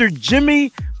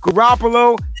 Jimmy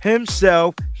Garoppolo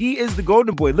himself. He is the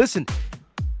golden boy. Listen,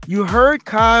 you heard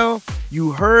Kyle,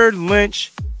 you heard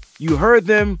Lynch, you heard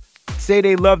them say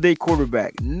they love their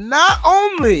quarterback. Not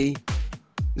only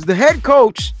is the head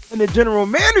coach and the general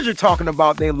manager talking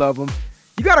about they love him,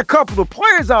 you got a couple of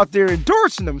players out there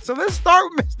endorsing them. So let's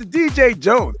start with Mr. DJ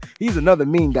Jones. He's another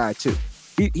mean guy too.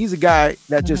 He's a guy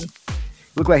that just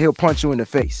look like he'll punch you in the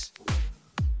face.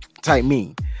 Type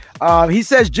mean. He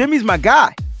says, Jimmy's my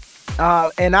guy.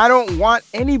 And I don't want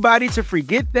anybody to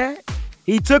forget that.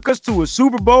 He took us to a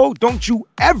Super Bowl. Don't you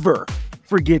ever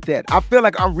forget that. I feel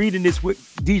like I'm reading this with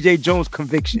DJ Jones'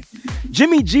 conviction.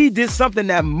 Jimmy G did something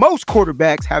that most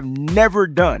quarterbacks have never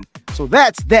done. So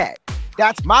that's that.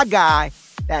 That's my guy.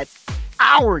 That's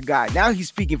our guy. Now he's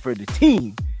speaking for the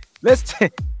team.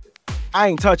 I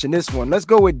ain't touching this one. Let's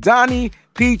go with Donnie,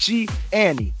 Peachy,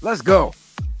 Andy. Let's go.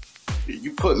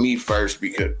 You put me first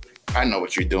because I know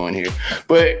what you're doing here.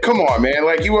 But come on, man.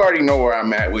 Like, you already know where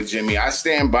I'm at with Jimmy. I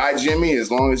stand by Jimmy as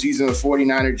long as he's in a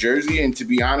 49er jersey. And to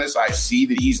be honest, I see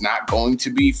that he's not going to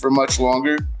be for much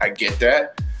longer. I get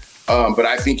that. But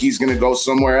I think he's going to go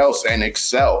somewhere else and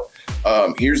excel.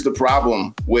 Here's the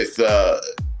problem with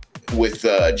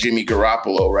Jimmy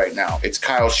Garoppolo right now. It's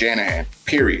Kyle Shanahan,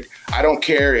 period. I don't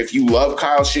care if you love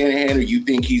Kyle Shanahan or you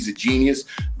think he's a genius.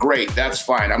 Great, that's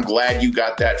fine. I'm glad you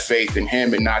got that faith in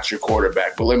him and not your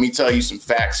quarterback. But let me tell you some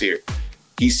facts here.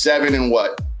 He's 7 and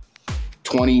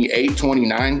 28,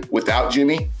 29 without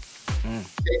Jimmy.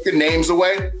 Take the names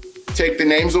away.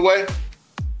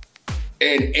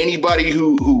 And anybody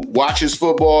who watches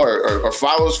football or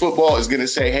follows football is going to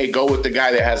say, hey, go with the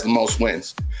guy that has the most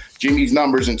wins. Jimmy's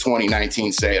numbers in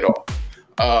 2019 say it all.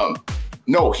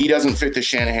 No, he doesn't fit the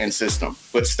Shanahan system.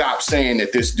 But stop saying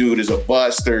that this dude is a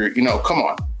bust or, come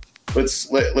on.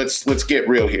 Let's get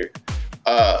real here.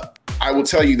 I will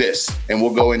tell you this, and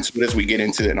we'll go into it as we get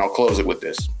into it, and I'll close it with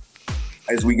this.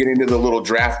 As we get into the little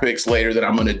draft picks later that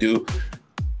I'm going to do,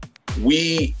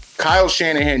 Kyle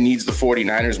Shanahan needs the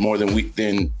 49ers more than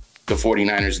the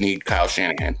 49ers need Kyle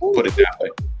Shanahan. Put it that way.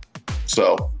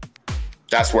 So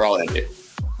that's where I'll end it.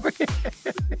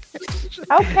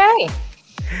 Okay.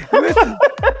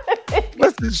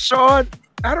 Listen, Sean,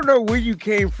 I don't know where you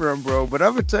came from, bro, but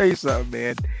I'm going to tell you something,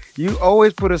 man. You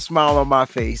always put a smile on my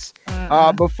face.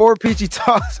 Before Peachy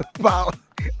talks about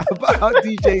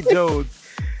DJ Jones,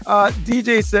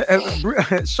 DJ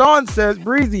said, Sean says,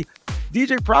 Breezy,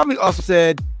 DJ probably also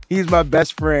said he's my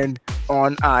best friend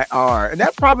on IR. And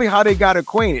that's probably how they got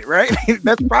acquainted, right?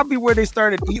 That's probably where they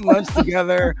started eating lunch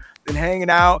together and hanging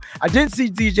out. I didn't see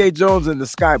DJ Jones in the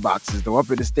skyboxes, though, up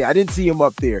in the state. I didn't see him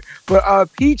up there.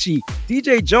 But Peachy,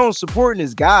 DJ Jones supporting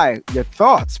his guy. Your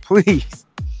thoughts, please.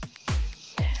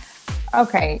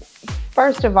 Okay.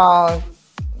 First of all,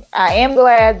 I am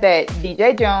glad that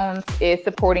DJ Jones is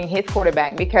supporting his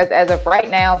quarterback because as of right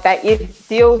now, that is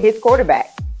still his quarterback.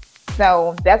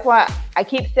 So that's why I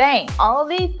keep saying all of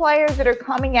these players that are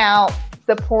coming out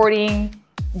supporting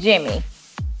Jimmy,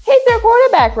 he's their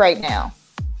quarterback right now.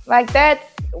 Like that's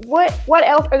what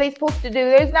else are they supposed to do?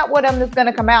 There's not one of them that's going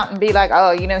to come out and be like,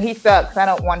 oh, he sucks. I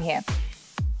don't want him.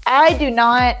 I do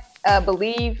not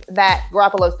believe that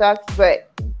Garoppolo sucks, but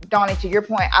Donnie, to your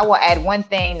point, I will add one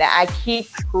thing that I keep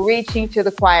preaching to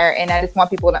the choir, and I just want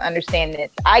people to understand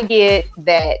this. I get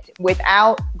that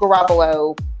without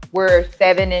Garoppolo, we're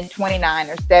 7-29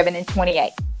 or 7-28.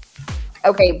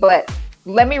 Okay, but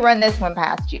let me run this one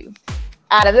past you.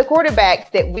 Out of the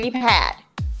quarterbacks that we've had,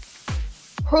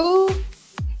 who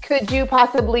could you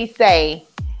possibly say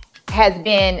has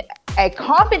been a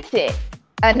competent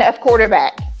enough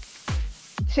quarterback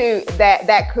to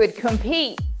that could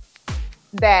compete,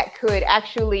 that could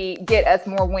actually get us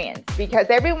more wins? Because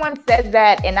everyone says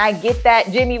that, and I get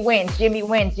that. Jimmy wins.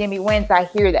 I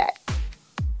hear that.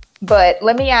 But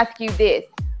let me ask you this.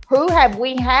 Who have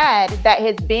we had that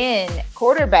has been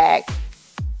quarterback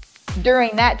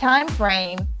during that time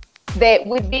frame that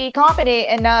would be competent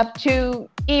enough to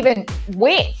even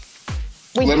win?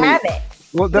 We haven't.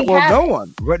 No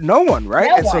one, right? No one.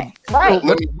 Right.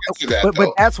 Let me answer that.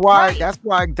 But that's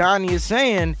why Donnie is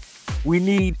saying we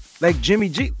need, like, Jimmy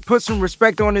G, put some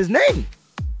respect on his name,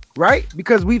 right?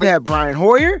 Because we've had Brian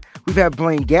Hoyer, we've had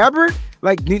Blaine Gabbert,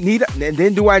 and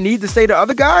then do I need to say the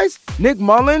other guys? Nick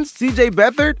Mullins, CJ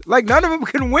Beathard, like none of them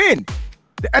can win.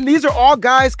 And these are all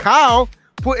guys Kyle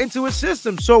put into a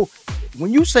system. So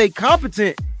when you say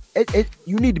competent,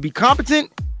 you need to be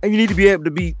competent and you need to be able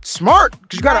to be smart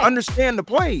because you got to understand the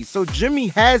plays. So Jimmy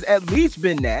has at least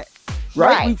been that,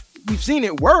 right? We've seen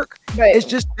it work. But it's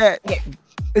just that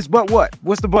it's but what?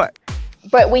 What's the but?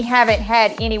 But we haven't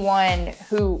had anyone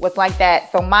who was like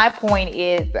that. So my point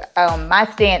is, my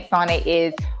stance on it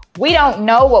is, we don't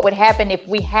know what would happen if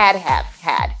we have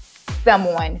had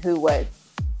someone who was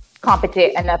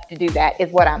competent enough to do that,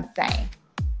 is what I'm saying.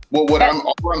 Well,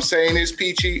 all I'm saying is,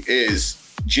 Peachy,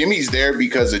 is Jimmy's there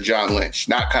because of John Lynch,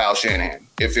 not Kyle Shanahan.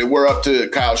 If it were up to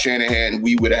Kyle Shanahan,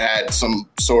 we would have had some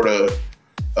sort of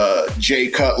Jay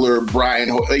Cutler, Brian.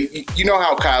 You know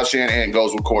how Kyle Shanahan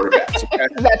goes with quarterbacks. Okay?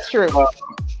 That's true.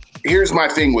 Here's my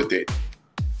thing with it.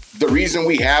 The reason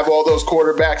we have all those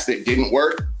quarterbacks that didn't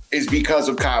work is because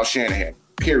of Kyle Shanahan,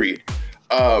 period.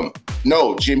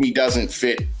 No, Jimmy doesn't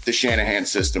fit the Shanahan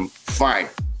system. Fine.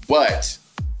 But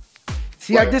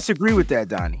see, I disagree with that,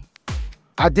 Donnie.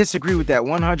 I disagree with that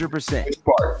 100%. Which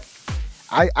part?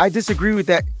 I disagree with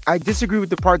that. I disagree with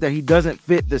the part that he doesn't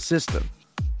fit the system.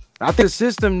 I think the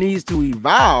system needs to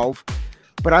evolve,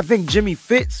 but I think Jimmy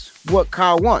fits what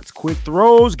Kyle wants. Quick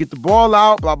throws, get the ball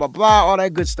out, blah, blah, blah, all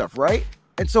that good stuff, right?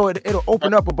 And so it'll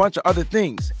open up a bunch of other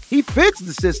things. He fits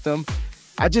the system.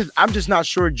 I'm just not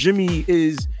sure Jimmy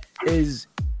is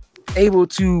able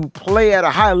to play at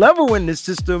a high level in this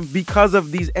system because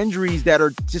of these injuries that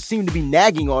are just seem to be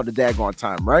nagging all the daggone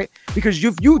time, right? Because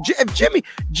if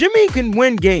Jimmy can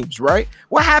win games, right?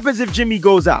 What happens if Jimmy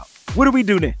goes out? What do we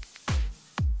do then?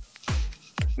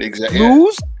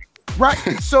 Lose, right?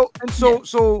 So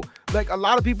like a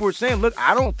lot of people were saying, look,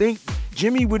 I don't think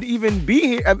Jimmy would even be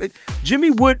here. I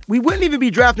mean, we wouldn't even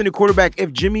be drafting a quarterback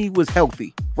if Jimmy was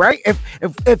healthy, right?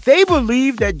 If they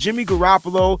believed that Jimmy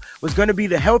Garoppolo was going to be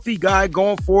the healthy guy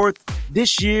going forth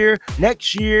this year,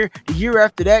 next year, the year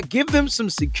after that, give them some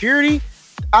security.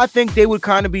 I think they would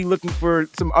kind of be looking for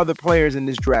some other players in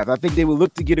this draft. I think they would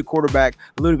look to get a quarterback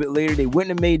a little bit later. They wouldn't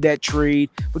have made that trade.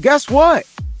 But guess what?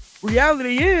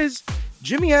 Reality is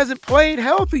Jimmy hasn't played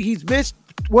healthy. He's missed,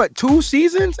 2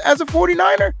 seasons as a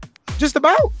 49er? Just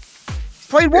about. He's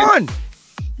played one.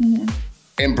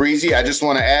 And Breezy, I just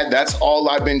want to add, that's all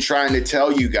I've been trying to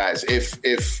tell you guys.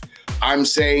 If I'm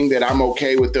saying that I'm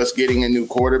okay with us getting a new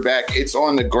quarterback, it's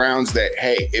on the grounds that,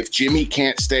 hey, if Jimmy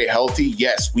can't stay healthy,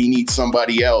 yes, we need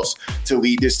somebody else to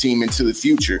lead this team into the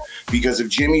future. Because if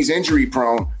Jimmy's injury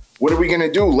prone, what are we going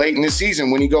to do late in the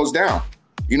season when he goes down?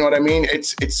 You know what I mean? It'd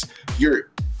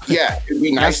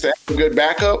be nice to have a good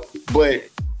backup, but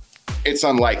it's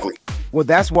unlikely. Well,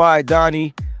 that's why,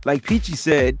 Donnie, like Peachy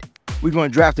said, we're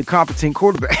going to draft a competent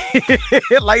quarterback.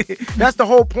 Like, that's the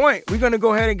whole point. We're going to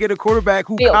go ahead and get a quarterback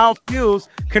who Kyle Fields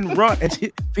can run.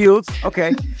 Fields,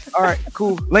 okay. All right,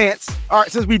 cool. Lance. All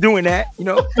right, since we're doing that,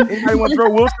 anybody want to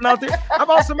throw Wilson out there? How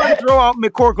about somebody throw out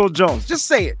McCorkle Jones? Just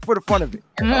say it for the fun of it.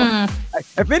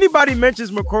 If anybody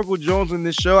mentions McCorkle Jones in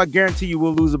this show, I guarantee you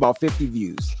we'll lose about 50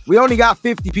 views. We only got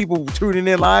 50 people tuning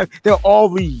in live. They'll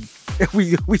all leave if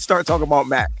we start talking about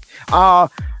Mac.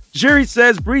 Jerry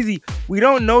says, Breezy, we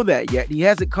don't know that yet. He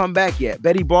hasn't come back yet.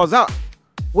 Bet he balls out.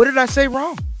 What did I say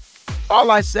wrong? All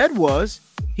I said was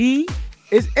he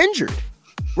is injured,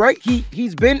 right?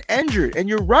 He's been injured. And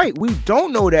you're right. We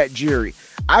don't know that, Jerry.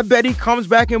 I bet he comes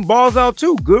back and balls out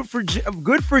too. Good for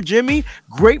Jimmy.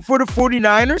 Great for the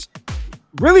 49ers.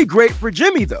 Really great for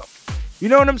Jimmy, though. You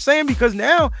know what I'm saying? Because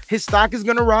now his stock is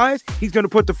going to rise. He's going to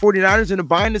put the 49ers in a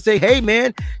bind and say, hey,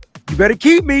 man, you better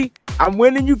keep me. I'm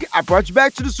winning you. I brought you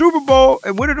back to the Super Bowl.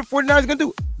 And what are the 49ers going to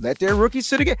do? Let their rookie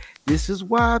sit again. This is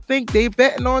why I think they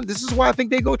betting on. This is why I think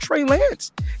they go Trey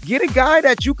Lance. Get a guy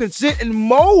that you can sit and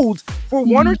mold for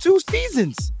 1 or 2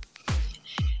 seasons.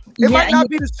 It might not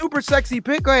be the super sexy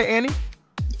pick. Go ahead, Annie.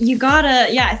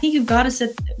 I think you've got to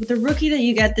sit with the rookie that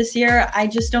you get this year. I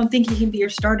just don't think he can be your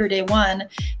starter day one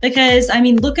because, I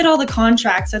mean, look at all the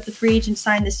contracts that the free agents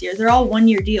signed this year. They're all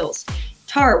 1-year deals.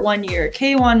 Tart 1 year,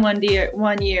 K1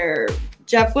 1 year,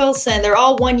 Jeff Wilson, they're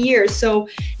all 1 year. So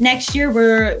next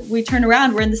year we turn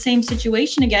around, we're in the same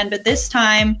situation again, but this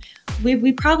time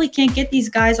we probably can't get these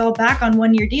guys all back on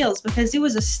 1-year deals because it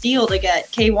was a steal to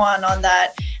get K1 on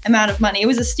that amount of money. It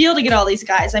was a steal to get all these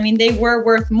guys. I mean, they were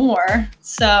worth more.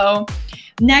 So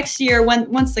next year,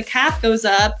 once the cap goes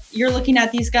up, you're looking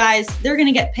at these guys, they're going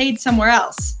to get paid somewhere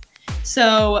else.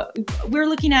 So we're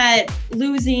looking at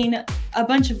losing a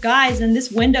bunch of guys, and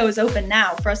this window is open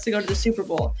now for us to go to the Super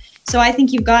Bowl. So I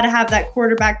think you've got to have that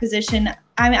quarterback position.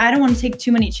 I mean, I don't want to take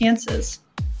too many chances.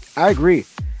 I agree.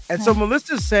 And so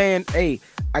Melissa's saying, hey,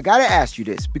 I got to ask you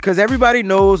this because everybody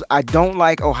knows I don't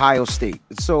like Ohio State.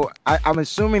 So I'm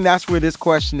assuming that's where this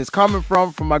question is coming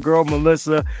from my girl,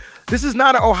 Melissa. This is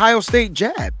not an Ohio State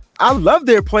jab. I love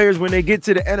their players when they get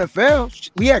to the NFL.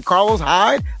 We had Carlos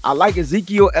Hyde. I like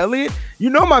Ezekiel Elliott.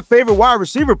 You know my favorite wide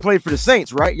receiver played for the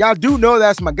Saints, right? Y'all do know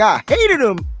that's my guy. Hated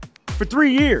him for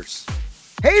 3 years.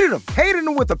 Hated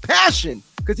him with a passion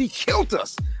because he killed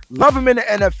us. Love him in the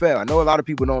NFL. I know a lot of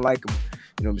people don't like him,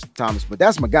 you know, Mr. Thomas, but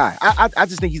that's my guy. I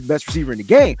just think he's the best receiver in the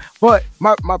game. But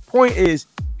my point is,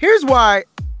 here's why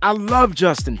I love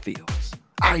Justin Fields.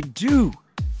 I do.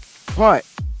 But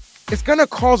it's going to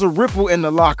cause a ripple in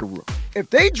the locker room. If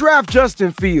they draft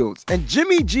Justin Fields and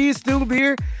Jimmy G is still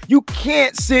there, you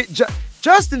can't sit.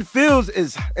 Justin Fields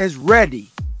is ready.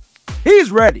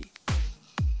 He's ready.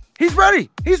 He's ready.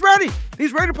 He's ready.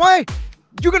 He's ready to play.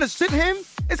 You're going to sit him?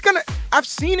 I've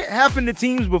seen it happen to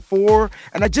teams before,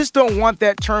 and I just don't want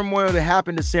that turmoil to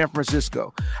happen to San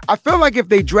Francisco. I feel like if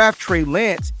they draft Trey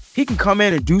Lance, he can come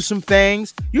in and do some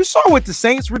things. You saw what the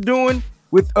Saints were doing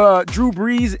with Drew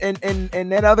Brees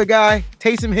and that other guy,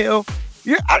 Taysom Hill.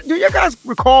 Do you guys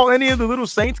recall any of the little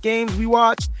Saints games we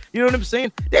watched? You know what I'm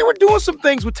saying? They were doing some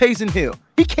things with Taysom Hill.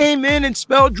 He came in and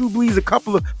spelled Drew Brees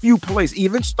a few plays,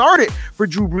 even started for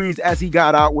Drew Brees as he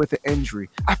got out with an injury.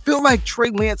 I feel like Trey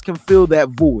Lance can fill that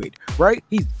void, right?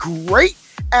 He's great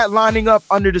at lining up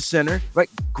under the center, like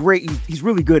great. He's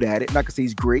really good at it. I'm not gonna say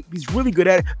he's great. He's really good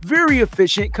at it. Very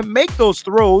efficient. Can make those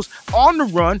throws on the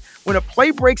run. When a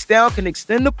play breaks down, can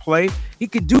extend the play. He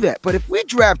can do that. But if we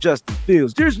draft Justin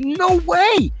Fields, there's no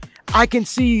way I can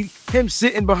see him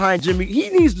sitting behind Jimmy. He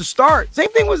needs to start. Same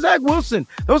thing with Zach Wilson.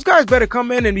 Those guys better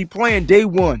come in and be playing day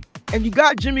one. And you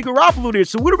got Jimmy Garoppolo there.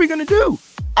 So what are we gonna do?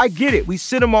 I get it. We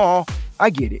sit them all. I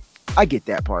get it. I get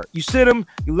that part. You sit them,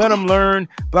 you let them learn,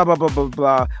 blah, blah, blah, blah,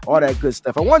 blah, all that good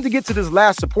stuff. I wanted to get to this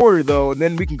last supporter, though, and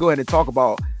then we can go ahead and talk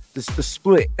about the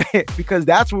split because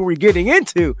that's what we're getting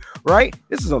into, right?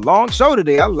 This is a long show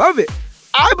today. I love it.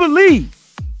 I believe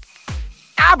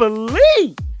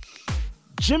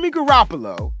Jimmy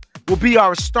Garoppolo will be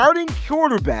our starting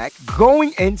quarterback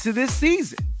going into this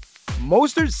season.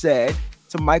 Mostert said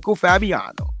to Michael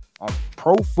Fabiano on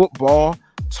Pro Football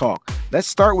Talk. Let's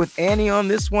start with Annie on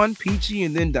this one, Peachy,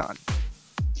 and then Don.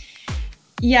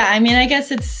 Yeah, I mean, I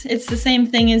guess it's the same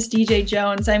thing as DJ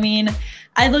Jones. I mean,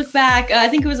 I look back, I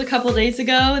think it was a couple days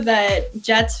ago that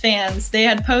Jets fans, they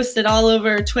had posted all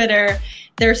over Twitter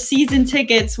their season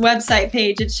tickets website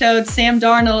page. It showed Sam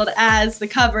Darnold as the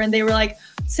cover, and they were like,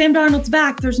 Sam Darnold's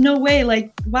back. There's no way.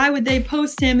 Like, why would they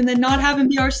post him and then not have him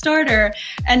be our starter?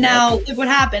 And now look what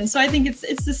happened. So I think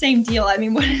it's the same deal. I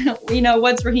mean,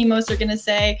 what's Raheem Mostert going to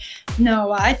say?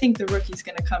 No, I think the rookie's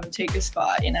going to come and take a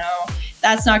spot.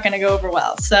 That's not going to go over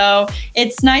well. So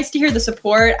it's nice to hear the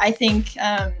support. I think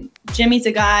Jimmy's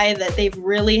a guy that they've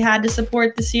really had to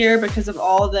support this year because of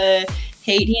all the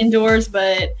hate he endures.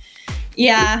 But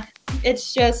yeah,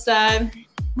 it's just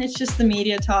the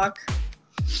media talk.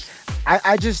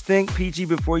 I just think, Peachy,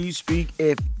 before you speak,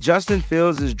 if Justin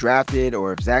Fields is drafted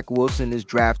or if Zach Wilson is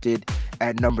drafted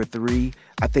at number 3,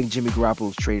 I think Jimmy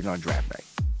Garoppolo is traded on draft night.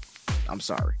 I'm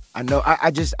sorry. I know. I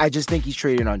just think he's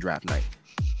traded on draft night.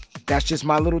 That's just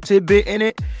my little tidbit in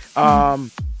it.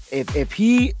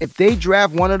 If they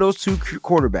draft one of those two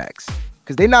quarterbacks,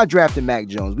 because they're not drafting Mac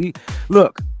Jones.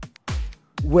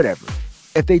 Whatever.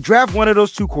 If they draft one of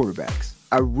those two quarterbacks,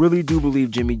 I really do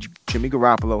believe Jimmy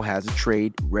Garoppolo has a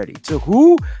trade ready. To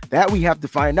who? That we have to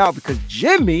find out, because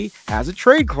Jimmy has a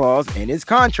trade clause in his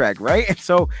contract, right? And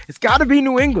so it's got to be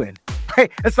New England, right?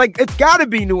 It's got to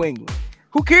be New England.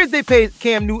 Who cares they pay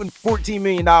Cam Newton $14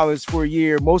 million for a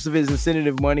year, most of his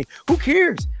incentive money? Who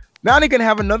cares? Now they're going to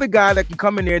have another guy that can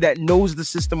come in there that knows the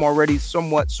system already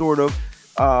somewhat, sort of,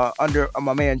 under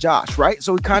my man Josh, right?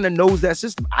 So he kind of knows that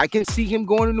system. I can see him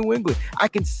going to New England. I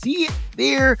can see it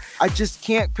there. I just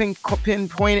can't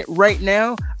pinpoint it right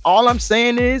now. All I'm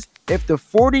saying is, if the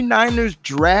 49ers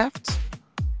draft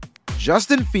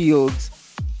Justin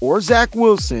Fields or Zach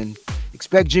Wilson,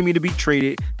 expect Jimmy to be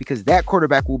traded, because that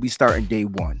quarterback will be starting day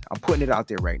one. I'm putting it out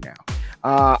there right now.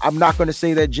 I'm not going to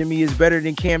say that Jimmy is better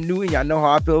than Cam Newton. Y'all know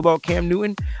how I feel about Cam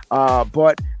Newton.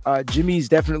 But Jimmy is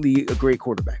definitely a great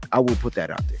quarterback. I will put that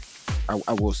out there.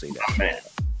 I will say that. Man.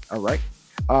 All right.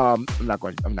 I'm not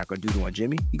going to do the one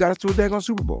Jimmy. He got us to a daggone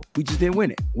Super Bowl. We just didn't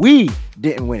win it. We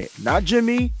didn't win it. Not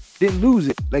Jimmy didn't lose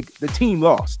it. Like, the team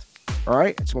lost. All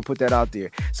right. I just want to put that out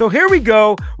there. So here we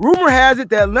go. Rumor has it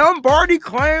that Lombardi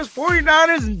claims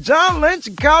 49ers and John Lynch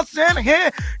and Kyle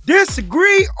Shanahan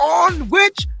disagree on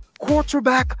which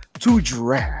quarterback to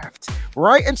draft,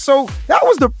 right? And so that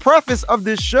was the preface of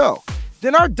this show.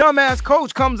 Then our dumbass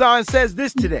coach comes on and says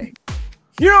this today.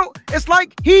 You know, it's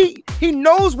like he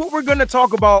knows what we're going to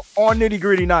talk about on Nitty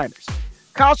Gritty Niners.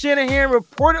 Kyle Shanahan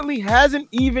reportedly hasn't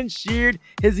even shared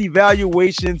his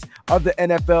evaluations of the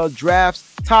NFL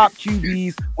draft's top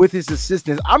QBs with his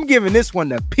assistants. I'm giving this one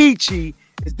to Peachy.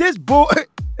 Is this bull?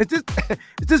 Is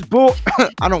this bull?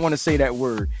 I don't want to say that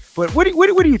word, but what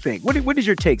do you think? What is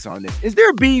your takes on this? Is there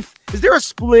a beef? Is there a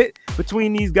split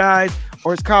between these guys,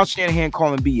 or is Kyle Shanahan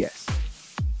calling BS?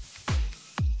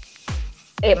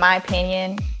 In my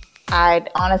opinion, I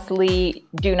honestly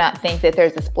do not think that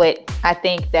there's a split. I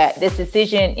think that this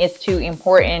decision is too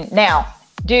important. Now,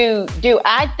 do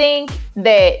I think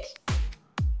that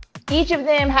each of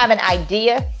them have an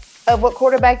idea of what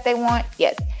quarterback they want?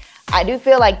 Yes. I do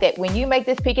feel like that when you make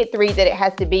this pick at 3, that it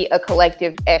has to be a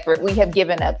collective effort. We have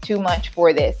given up too much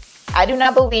for this. I do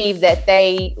not believe that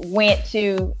they went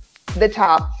to the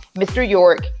top, Mr.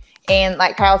 York, and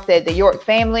like Kyle said, the York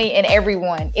family and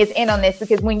everyone is in on this,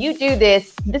 because when you do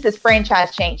this, this is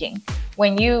franchise changing.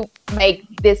 When you make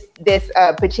this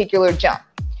particular jump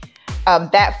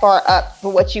that far up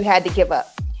for what you had to give up,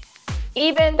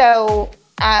 even though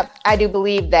I do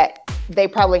believe that they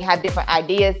probably have different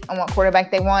ideas on what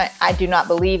quarterback they want, I do not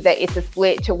believe that it's a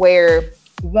split to where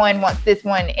one wants this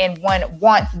one and one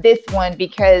wants this one,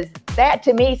 because that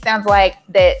to me sounds like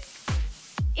that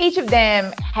each of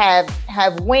them have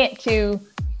went to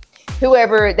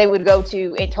whoever they would go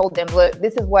to and told them, look,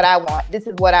 this is what I want. This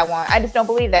is what I want. I just don't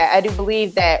believe that. I do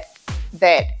believe that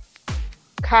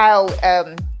Kyle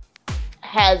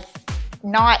has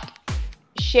not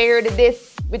shared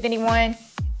this with anyone.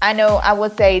 I know I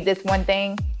will say this one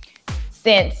thing.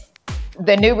 Since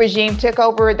the new regime took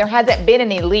over, there hasn't been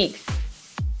any leaks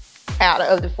out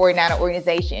of the 49er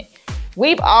organization.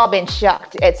 We've all been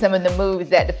shocked at some of the moves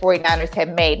that the 49ers have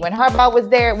made. When Harbaugh was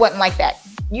there, it wasn't like that.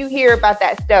 You hear about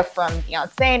that stuff from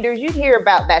Deion Sanders. You hear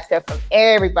about that stuff from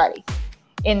everybody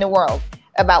in the world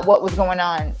about what was going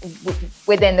on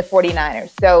within the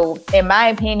 49ers. So in my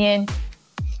opinion,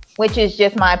 which is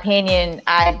just my opinion,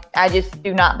 I just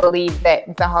do not believe that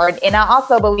it's a hard. And I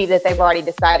also believe that they've already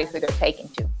decided who they're taking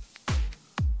to.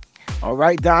 All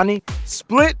right, Donnie,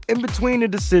 split in between the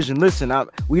decision. Listen,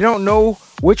 we don't know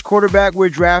which quarterback we're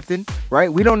drafting,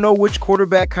 right? We don't know which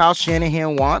quarterback Kyle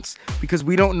Shanahan wants, because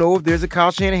we don't know if there's a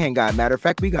Kyle Shanahan guy. Matter of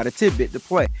fact, we got a tidbit to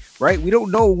play, right? We don't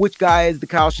know which guy is the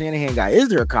Kyle Shanahan guy. Is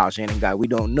there a Kyle Shanahan guy? We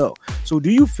don't know. So do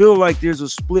you feel like there's a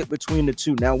split between the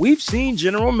two? Now, we've seen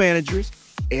general managers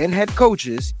and head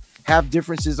coaches have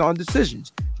differences on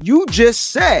decisions. You just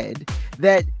said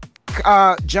that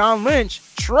John Lynch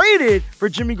traded for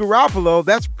Jimmy Garoppolo.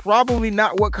 That's probably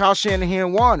not what Kyle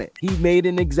Shanahan wanted. He made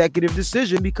an executive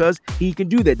decision because he can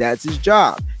do that. That's his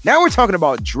job. Now we're talking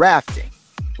about drafting,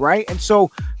 right? And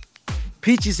so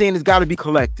Peachy's saying it's got to be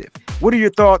collective. What are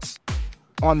your thoughts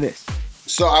on this?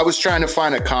 So I was trying to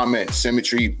find a comment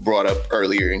Symmetry brought up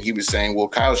earlier, and he was saying, well,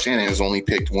 Kyle Shanahan has only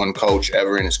picked one coach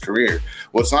ever in his career.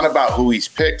 Well, it's not about who he's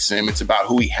picked, Sim. It's about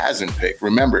who he hasn't picked.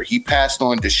 Remember, he passed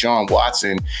on Deshaun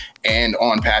Watson and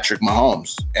on Patrick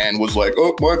Mahomes and was like,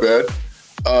 oh, my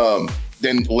bad.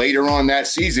 Then later on that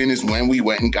season is when we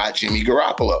went and got Jimmy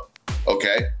Garoppolo.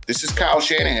 Okay, this is Kyle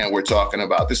Shanahan we're talking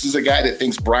about. This is a guy that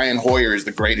thinks Brian Hoyer is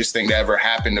the greatest thing to ever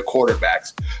happen to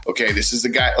quarterbacks. Okay, this is a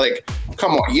guy like,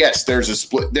 come on. Yes, there's a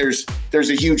split. There's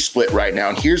a huge split right now.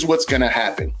 And here's what's going to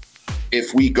happen.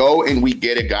 If we go and we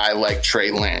get a guy like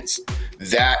Trey Lance,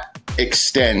 that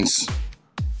extends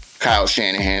Kyle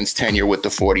Shanahan's tenure with the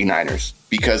 49ers,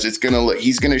 because he's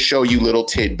going to show you little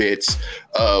tidbits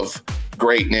of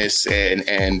greatness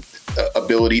and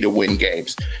ability to win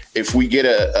games. If we get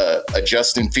a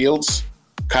Justin Fields,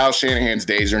 Kyle Shanahan's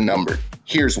days are numbered.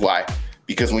 Here's why.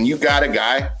 Because when you got a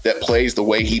guy that plays the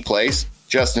way he plays,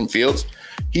 Justin Fields,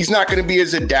 he's not going to be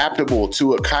as adaptable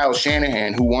to a Kyle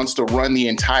Shanahan who wants to run the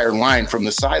entire line from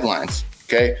the sidelines.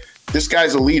 Okay? This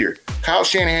guy's a leader. Kyle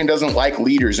Shanahan doesn't like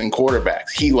leaders and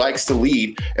quarterbacks. He likes to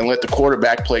lead and let the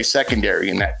quarterback play secondary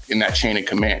in that chain of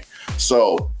command.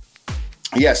 So,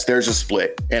 yes, there's a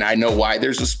split. And I know why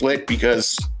there's a split,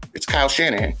 because it's Kyle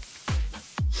Shanahan.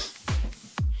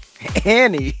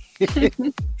 Annie.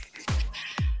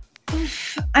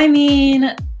 I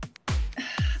mean,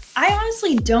 I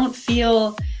honestly don't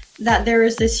feel that there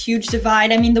is this huge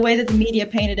divide. I mean, the way that the media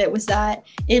painted it was that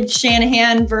it's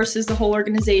Shanahan versus the whole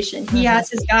organization. He has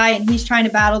his guy and he's trying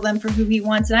to battle them for who he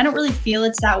wants. And I don't really feel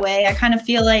it's that way. I kind of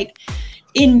feel like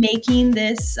in making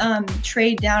this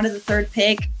trade down to the third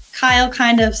pick, Kyle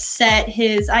kind of set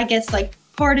his, I guess, like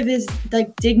part of his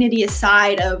like dignity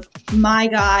aside of my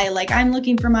guy. Like, I'm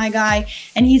looking for my guy.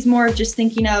 And he's more of just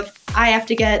thinking of, I have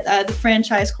to get the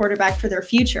franchise quarterback for their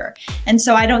future. And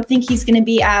so I don't think he's going to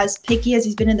be as picky as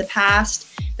he's been in the past,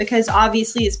 because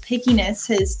obviously his pickiness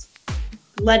has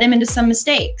led him into some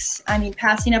mistakes. I mean,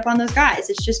 passing up on those guys,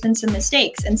 it's just been some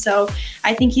mistakes. And so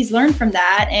I think he's learned from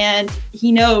that. And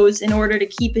he knows in order to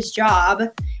keep his job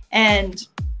and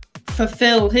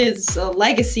fulfill his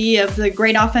legacy of the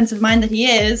great offensive mind that he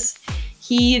is,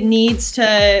 he needs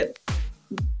to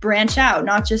branch out,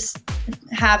 not just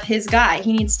have his guy.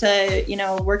 He needs to,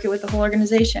 work it with the whole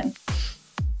organization.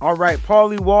 All right,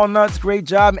 Paulie Walnuts, great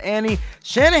job, Annie.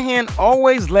 Shanahan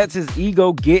always lets his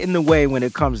ego get in the way when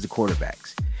it comes to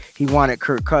quarterbacks. He wanted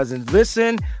Kirk Cousins.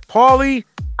 Listen, Paulie,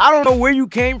 I don't know where you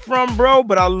came from, bro,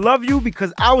 but I love you,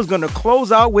 because I was going to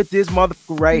close out with this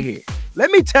motherfucker right here. Let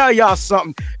me tell y'all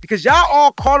something, because y'all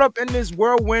all caught up in this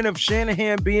whirlwind of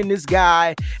Shanahan being this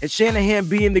guy and Shanahan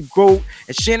being the GOAT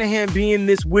and Shanahan being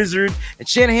this wizard and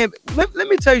Shanahan. Let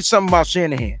me tell you something about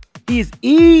Shanahan. He is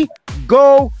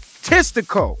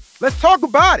egotistical. Let's talk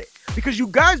about it, because you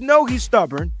guys know he's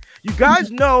stubborn. You guys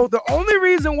know the only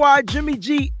reason why Jimmy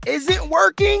G isn't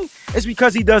working is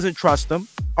because he doesn't trust him.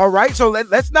 All right, so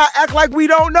let's not act like we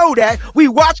don't know that. We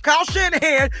watched Kyle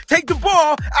Shanahan take the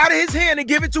ball out of his hand and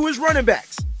give it to his running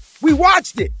backs. We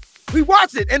watched it. We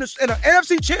watched it in an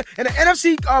NFC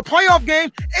playoff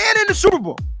game and in the Super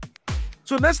Bowl.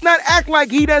 So let's not act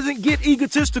like he doesn't get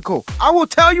egotistical. I will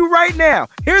tell you right now,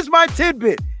 here's my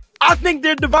tidbit. I think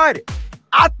they're divided.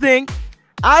 I think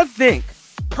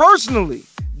personally,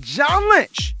 John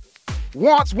Lynch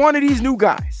wants one of these new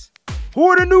guys. Who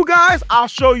are the new guys? I'll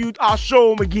show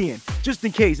them again, just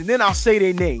in case. And then I'll say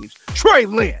their names. Trey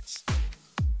Lance.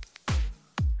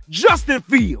 Justin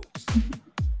Fields.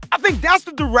 I think that's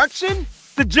the direction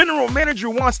the general manager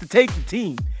wants to take the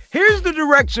team. Here's the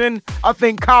direction I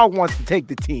think Kyle wants to take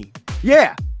the team.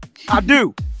 Yeah, I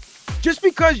do. Just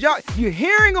because you're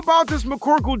hearing about this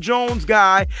McCorkle Jones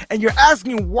guy and you're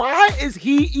asking, why is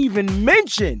he even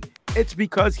mentioned? It's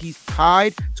because he's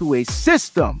tied to a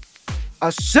system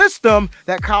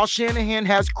that Kyle Shanahan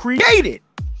has created.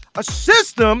 A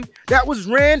system that was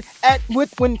ran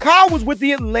when Kyle was with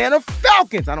the Atlanta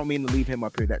Falcons. I don't mean to leave him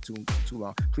up here that too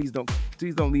long. Please don't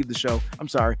leave the show. I'm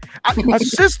sorry. A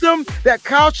system that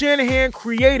Kyle Shanahan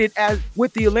created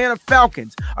with the Atlanta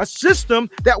Falcons. A system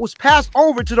that was passed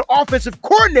over to the offensive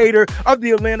coordinator of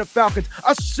the Atlanta Falcons.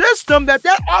 A system that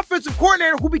offensive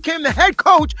coordinator who became the head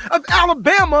coach of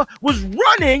Alabama was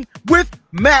running with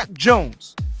Mac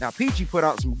Jones. Now, Peachy put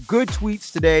out some good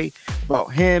tweets today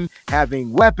about him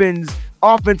having weapons,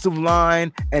 offensive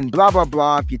line, and blah, blah,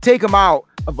 blah. If you take him out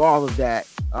of all of that,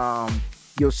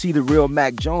 you'll see the real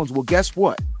Mac Jones. Well, guess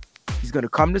what? He's going to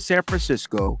come to San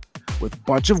Francisco with a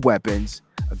bunch of weapons,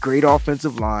 a great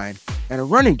offensive line, and a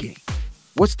running game.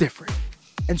 What's different?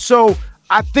 And so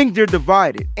I think they're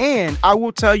divided. And I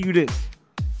will tell you this.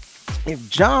 If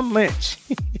John Lynch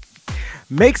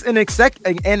makes an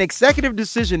executive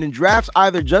decision and drafts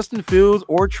either Justin Fields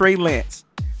or Trey Lance,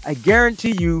 I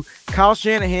guarantee you Kyle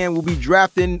Shanahan will be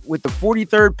drafting with the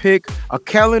 43rd pick, a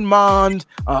Kellen Mond,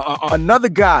 another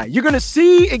guy. You're going to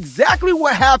see exactly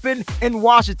what happened in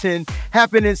Washington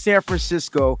happen in San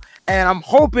Francisco. And I'm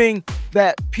hoping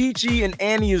that Peachy and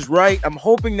Annie is right. I'm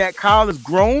hoping that Kyle has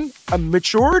grown and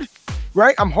matured,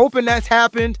 right? I'm hoping that's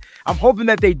happened. I'm hoping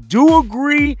that they do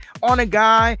agree on a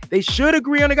guy. They should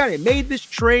agree on a guy. They made this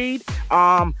trade.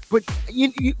 But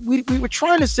we were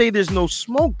trying to say there's no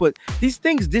smoke, but these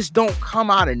things just don't come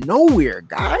out of nowhere,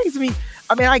 guys. I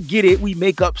mean, I get it. We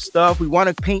make up stuff. We want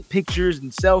to paint pictures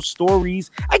and sell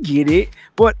stories. I get it.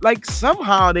 But like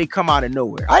somehow they come out of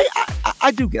nowhere.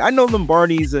 I do get it. I know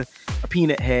Lombardi's a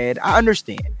peanut head. I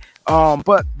understand.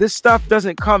 But this stuff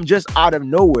doesn't come just out of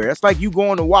nowhere. It's like you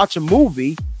going to watch a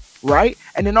movie, right?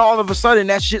 And then all of a sudden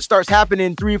that shit starts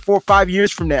happening 3, 4, 5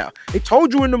 years from now. They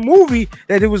told you in the movie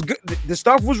that it was good. The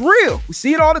stuff was real. We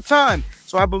see it all the time.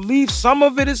 So I believe some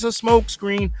of it is a smoke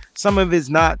screen. Some of it is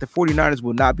not. The 49ers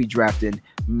will not be drafting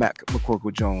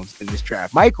McCorkle-Jones in this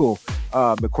draft. Michael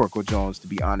McCorkle-Jones, to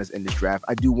be honest, in this draft.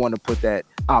 I do want to put that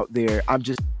out there. I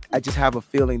just have a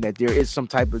feeling that there is some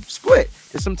type of split.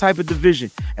 There's some type of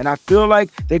division. And I feel like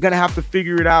they're going to have to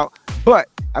figure it out. But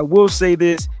I will say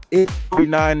this. If the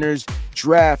 49ers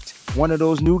draft one of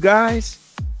those new guys,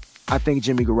 I think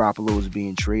Jimmy Garoppolo is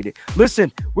being traded.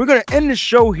 Listen, we're going to end the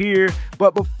show here,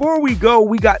 but before we go,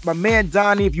 we got my man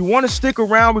Donnie. If you want to stick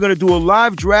around, we're going to do a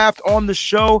live draft on the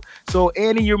show. So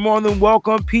Annie, you're more than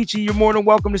welcome. Peachy, you're more than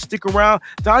welcome to stick around.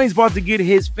 Donnie's about to get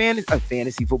his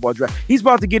fantasy football draft. He's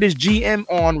about to get his GM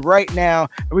on right now,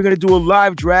 and we're going to do a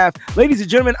live draft. Ladies and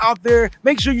gentlemen out there,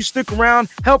 make sure you stick around,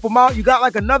 help him out. You got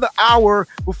like another hour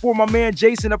before my man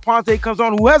Jason Aponte comes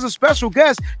on, who has a special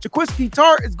guest. Jaquiski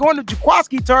Tart is going to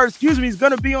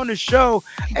going to be on the show.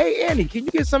 Hey, Annie, can you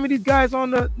get some of these guys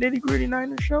on the Nitty Gritty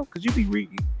Niners show? Because you be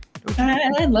reading.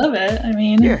 I love it. I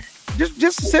mean, yeah,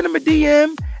 just send them a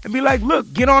DM and be like,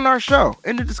 look, get on our show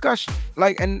in the discussion.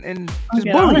 Like, and just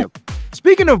bully them.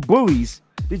 Speaking of bullies,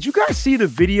 did you guys see the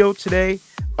video today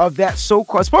of that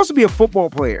so-called, supposed to be a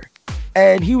football player,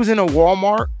 and he was in a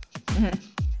Walmart?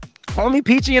 Mm-hmm. Only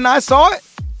Peachy and I saw it.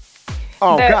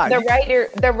 Oh, God.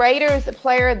 The Raiders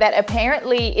player that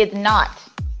apparently is not.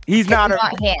 He's not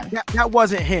him. That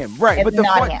wasn't him, right? It's But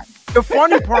the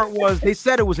funny part was they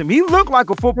said it was him. He looked like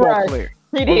a football player.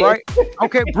 He did. Right?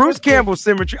 Okay, Bruce Campbell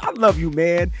symmetry. I love you,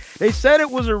 man. They said it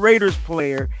was a Raiders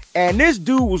player, and this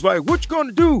dude was like, "What you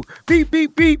gonna do? Beep,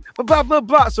 beep, beep, blah, blah,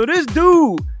 blah." So this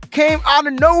dude came out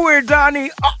of nowhere,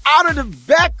 Donnie, out of the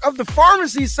back of the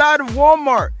pharmacy side of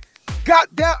Walmart.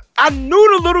 Got down. I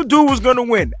knew the little dude was gonna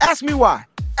win. Ask me why.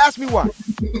 Ask me why.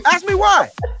 Ask me why.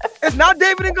 It's not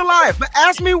David and Goliath, but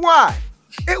ask me why.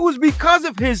 It was because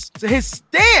of his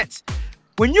stance.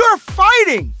 When you're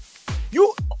fighting,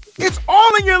 it's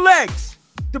all in your legs.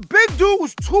 The big dude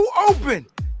was too open.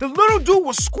 The little dude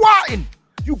was squatting.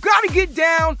 You got to get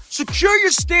down, secure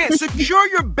your stance, secure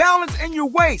your balance and your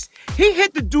waist. He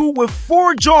hit the dude with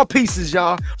 4 jaw pieces,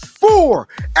 y'all. 4.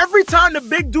 Every time the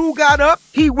big dude got up,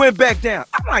 he went back down.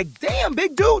 I'm like, damn,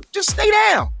 big dude, just stay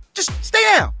down. Just stay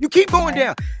down. You keep going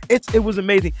down. It was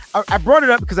amazing. I brought it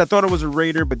up because I thought it was a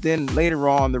Raider, but then later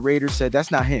on, the Raiders said that's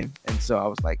not him. And so I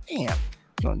was like, damn, I'm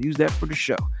going to use that for the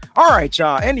show. All right,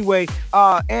 y'all. Anyway,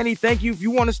 Annie, thank you. If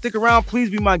you want to stick around, please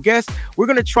be my guest. We're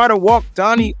going to try to walk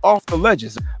Donnie off the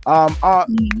ledges.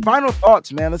 Final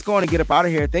thoughts, man. Let's go on and get up out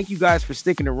of here. Thank you guys for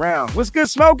sticking around. What's good,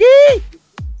 Smokey?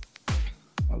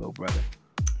 My little brother.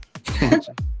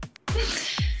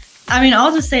 I mean,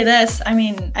 I'll just say this. I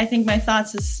mean, I think my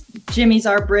thoughts is Jimmy's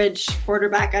our bridge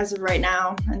quarterback as of right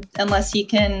now. And unless he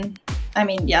can, I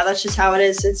mean, yeah, that's just how it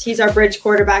is. He's our bridge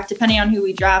quarterback, depending on who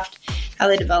we draft, how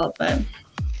they develop it.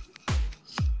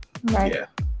 Right. Yeah.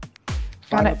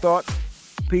 Final thoughts,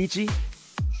 Peachy?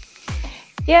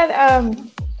 Yeah,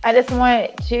 I just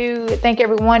want to thank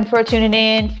everyone for tuning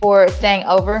in, for staying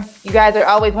over. You guys are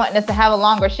always wanting us to have a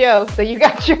longer show, so you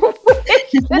got your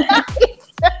wish tonight.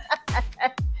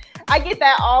 I get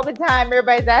that all the time.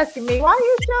 Everybody's asking me, why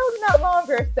your show's not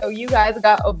longer? So you guys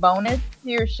got a bonus to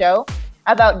your show.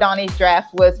 I thought Donnie's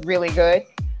draft was really good.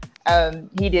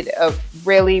 He did a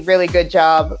really, really good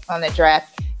job on the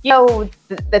draft. You know,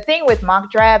 the thing with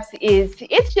mock drafts is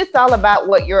it's just all about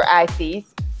what your eye sees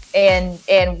and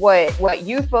what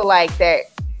you feel like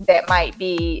that might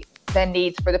be the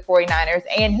needs for the 49ers.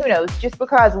 And who knows, just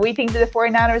because we think that the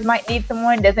 49ers might need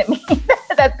someone doesn't mean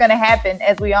that's going to happen,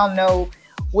 as we all know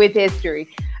with history.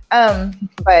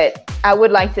 But I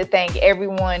would like to thank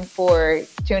everyone for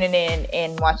tuning in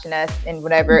and watching us and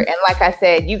whatever. And like I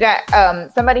said, you got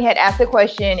somebody had asked a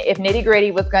question if Nitty Gritty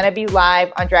was going to be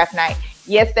live on draft night.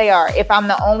 Yes, they are. If I'm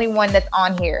the only one that's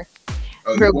on here,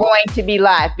 we're going to be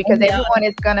live because everyone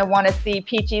is going to want to see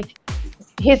Peachy's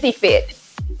hissy fit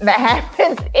that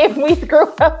happens if we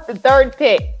screw up the third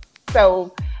pick.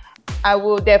 So I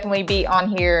will definitely be on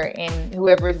here, and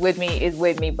whoever is with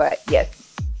me. But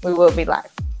yes, we will be live.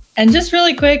 And just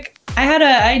really quick,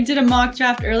 I did a mock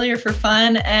draft earlier for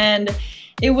fun, and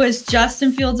it was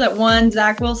Justin Fields at 1,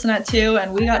 Zach Wilson at 2,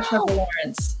 and we got Trevor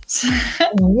Lawrence.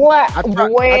 What?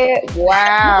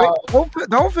 Wow.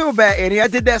 Don't feel bad, Eddie. I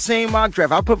did that same mock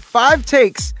draft. I put 5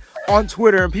 takes on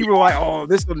Twitter, and people were like, "Oh,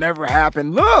 this will never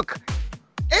happen." Look,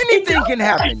 anything can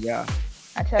happen, yeah.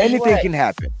 Anything can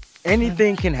happen.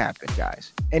 Anything can happen,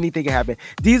 guys. Anything can happen.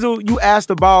 Diesel, you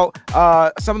asked about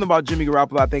something about Jimmy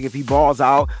Garoppolo. I think if he balls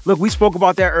out, look, we spoke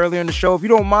about that earlier in the show. If you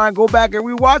don't mind, go back and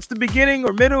rewatch the beginning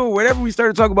or middle or whatever we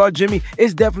started talking about Jimmy.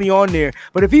 It's definitely on there.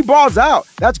 But if he balls out,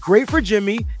 that's great for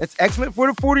Jimmy. That's excellent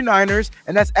for the 49ers,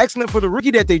 and that's excellent for the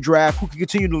rookie that they draft who can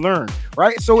continue to learn,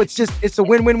 right? So it's a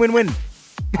win-win-win-win.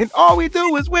 And all we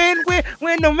do is win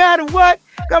no matter what.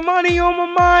 Got money on my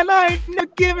mind. I ain't never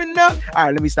giving up. All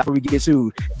right, let me stop before we get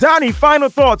sued. Donnie, final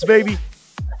thoughts, baby.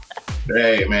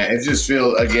 Hey, man, it just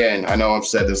feels, again, I know I've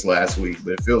said this last week,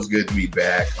 but it feels good to be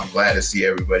back. I'm glad to see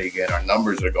everybody again. Our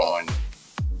numbers are going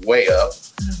way up.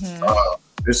 Mm-hmm.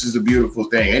 This is a beautiful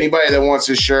thing. Anybody that wants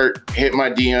this shirt, hit my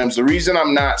DMs. The reason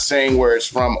I'm not saying where it's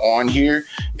from on here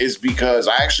is because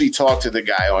I actually talked to the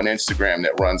guy on Instagram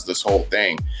that runs this whole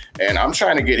thing. And I'm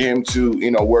trying to get him to,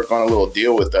 work on a little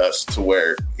deal with us to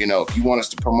where, if you want us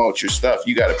to promote your stuff,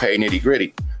 you got to pay Nitty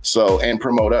Gritty. So, and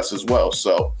promote us as well.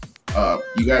 So,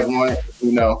 you guys want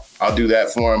it, I'll do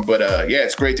that for him. But yeah,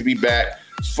 it's great to be back.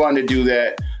 It's fun to do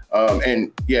that.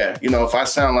 And yeah, if I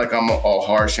sound like I'm all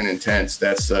harsh and intense,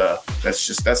 that's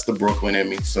the Brooklyn in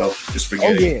me. So just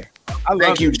forget it. Yeah, I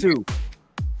love you too,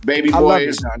 baby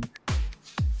boys.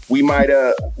 We might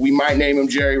name him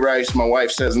Jerry Rice. My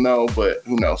wife says no, but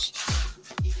who knows?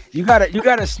 You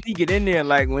gotta sneak it in there,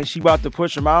 like when she about to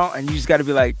push him out, and you just gotta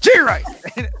be like Jerry Rice.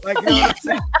 Like, you know what I'm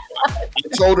saying?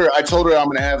 I told her I'm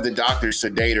gonna have the doctor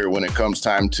sedate her when it comes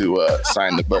time to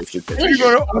sign the birth certificate.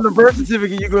 On the birth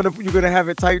certificate, you're gonna have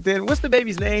it typed in. What's the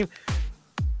baby's name?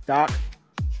 Doc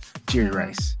Jerry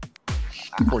Rice.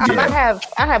 I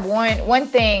have one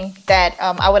thing that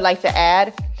I would like to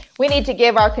add. We need to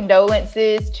give our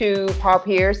condolences to Paul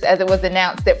Pierce, as it was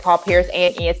announced that Paul Pierce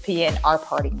and ESPN are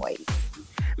parting ways.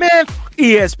 Man,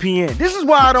 ESPN. This is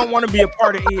why I don't want to be a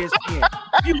part of ESPN.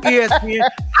 You ESPN.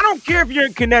 I don't care if you're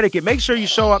in Connecticut. Make sure you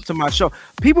show up to my show.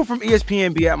 People from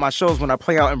ESPN be at my shows when I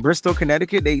play out in Bristol,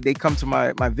 Connecticut. They come to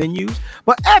my venues.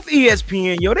 But F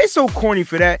ESPN, yo, they so corny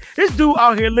for that. This dude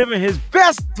out here living his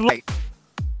best life.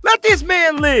 Let this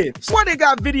man live. That's why they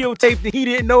got videotaped and he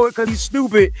didn't know it because he's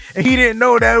stupid and he didn't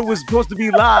know that it was supposed to be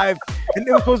live and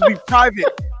it was supposed to be private.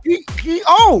 He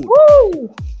owned.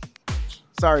 Woo!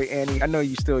 Sorry, Annie. I know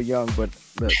you're still young, but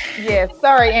look. Yeah,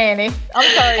 sorry, Annie.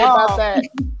 I'm sorry about that.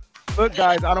 Look,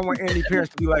 guys, I don't want Annie's parents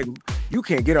to be like, you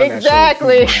can't get on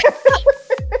exactly.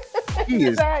 that show.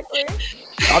 Exactly.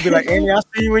 I'll be like, Annie, I'll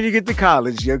see you when you get to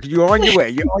college. You're on your way.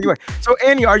 You're on your way. So,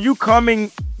 Annie, are you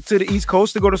coming to the East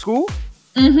Coast to go to school?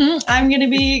 Mm-hmm. I'm going to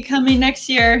be coming next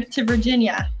year to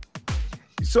Virginia.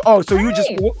 So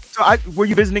were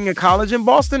you visiting a college in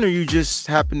Boston, or you just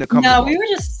happened to come? No, we were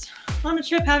just on a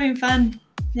trip having fun.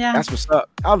 Yeah, that's what's up.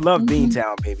 I love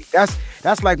Beantown, baby.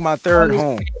 That's like my third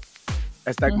home.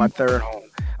 That's like my third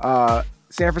home.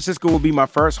 San Francisco will be my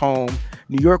first home.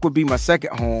 New York would be my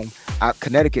second home.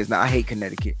 Connecticut is not. I hate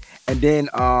Connecticut. And then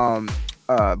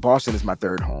Boston is my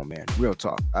third home, man. Real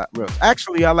talk.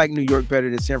 Actually, I like New York better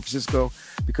than San Francisco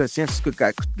because San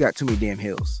Francisco got too many damn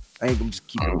hills. I ain't gonna just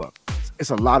keep it up. It's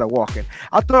a lot of walking.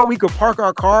 I thought we could park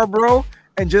our car, bro,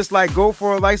 and just like go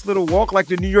for a nice little walk like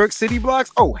the New York City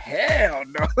blocks. Oh, hell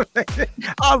no.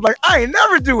 I was like, I ain't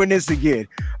never doing this again.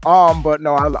 But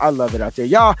no, I love it out there.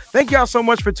 Y'all, thank y'all so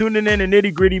much for tuning in to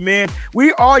Nitty Gritty, man.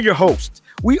 We are your hosts.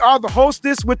 We are the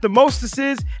hostess with the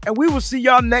mostesses, and we will see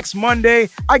y'all next Monday.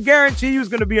 I guarantee you it's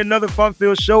going to be another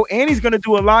fun-filled show, and he's going to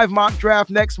do a live mock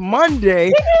draft next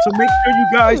Monday. So make sure you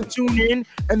guys tune in,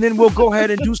 and then we'll go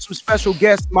ahead and do some special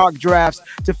guest mock drafts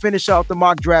to finish out the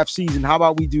mock draft season. How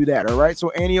about we do that, all right? So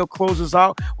Annie will close us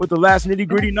out with the last Nitty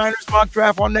Gritty Niners mock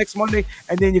draft on next Monday,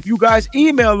 and then if you guys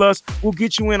email us, we'll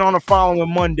get you in on the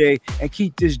following Monday and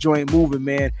keep this joint moving,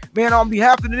 man. Man, on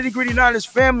behalf of the Nitty Gritty Niners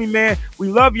family, man, we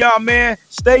love y'all, man.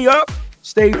 Stay up,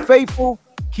 stay faithful,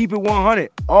 keep it 100.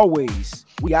 Always.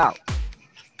 We out.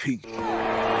 Peace. They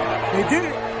did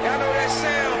it. Y'all know that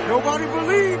sound. Nobody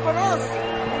believed but us.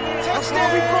 That's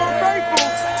why we call faithful.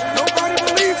 Nobody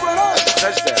believed but us.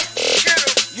 Touchdown.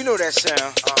 You know that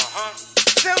sound.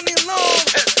 Tell me long.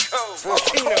 Let's go.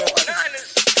 Fortino.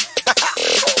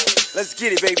 Let's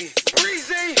get it, baby.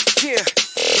 Breezy. Yeah.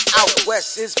 Out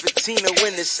west is Patino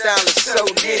when the style is so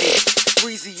nitty.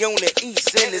 breezy on the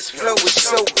east, and this flow is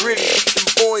so gritty. Them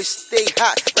boys stay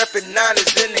hot, reppin'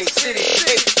 Niners in they city.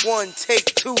 Take one,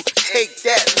 take two, take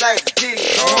that like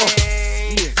Diddy.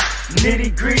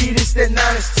 Nitty gritty, this that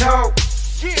Niners talk.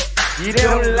 You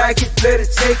don't like it, better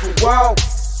take a walk.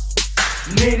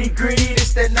 Nitty gritty,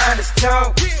 this that Niners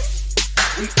talk.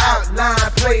 We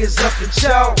outline players up the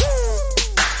chalk.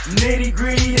 Nitty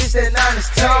gritty, this that Niners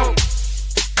talk.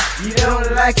 You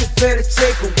don't like it, better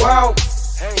take a walk.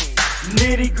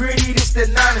 Nitty gritty, this that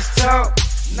Niners talk.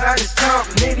 Niners talk,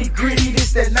 nitty gritty,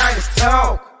 this that Niners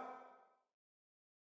talk.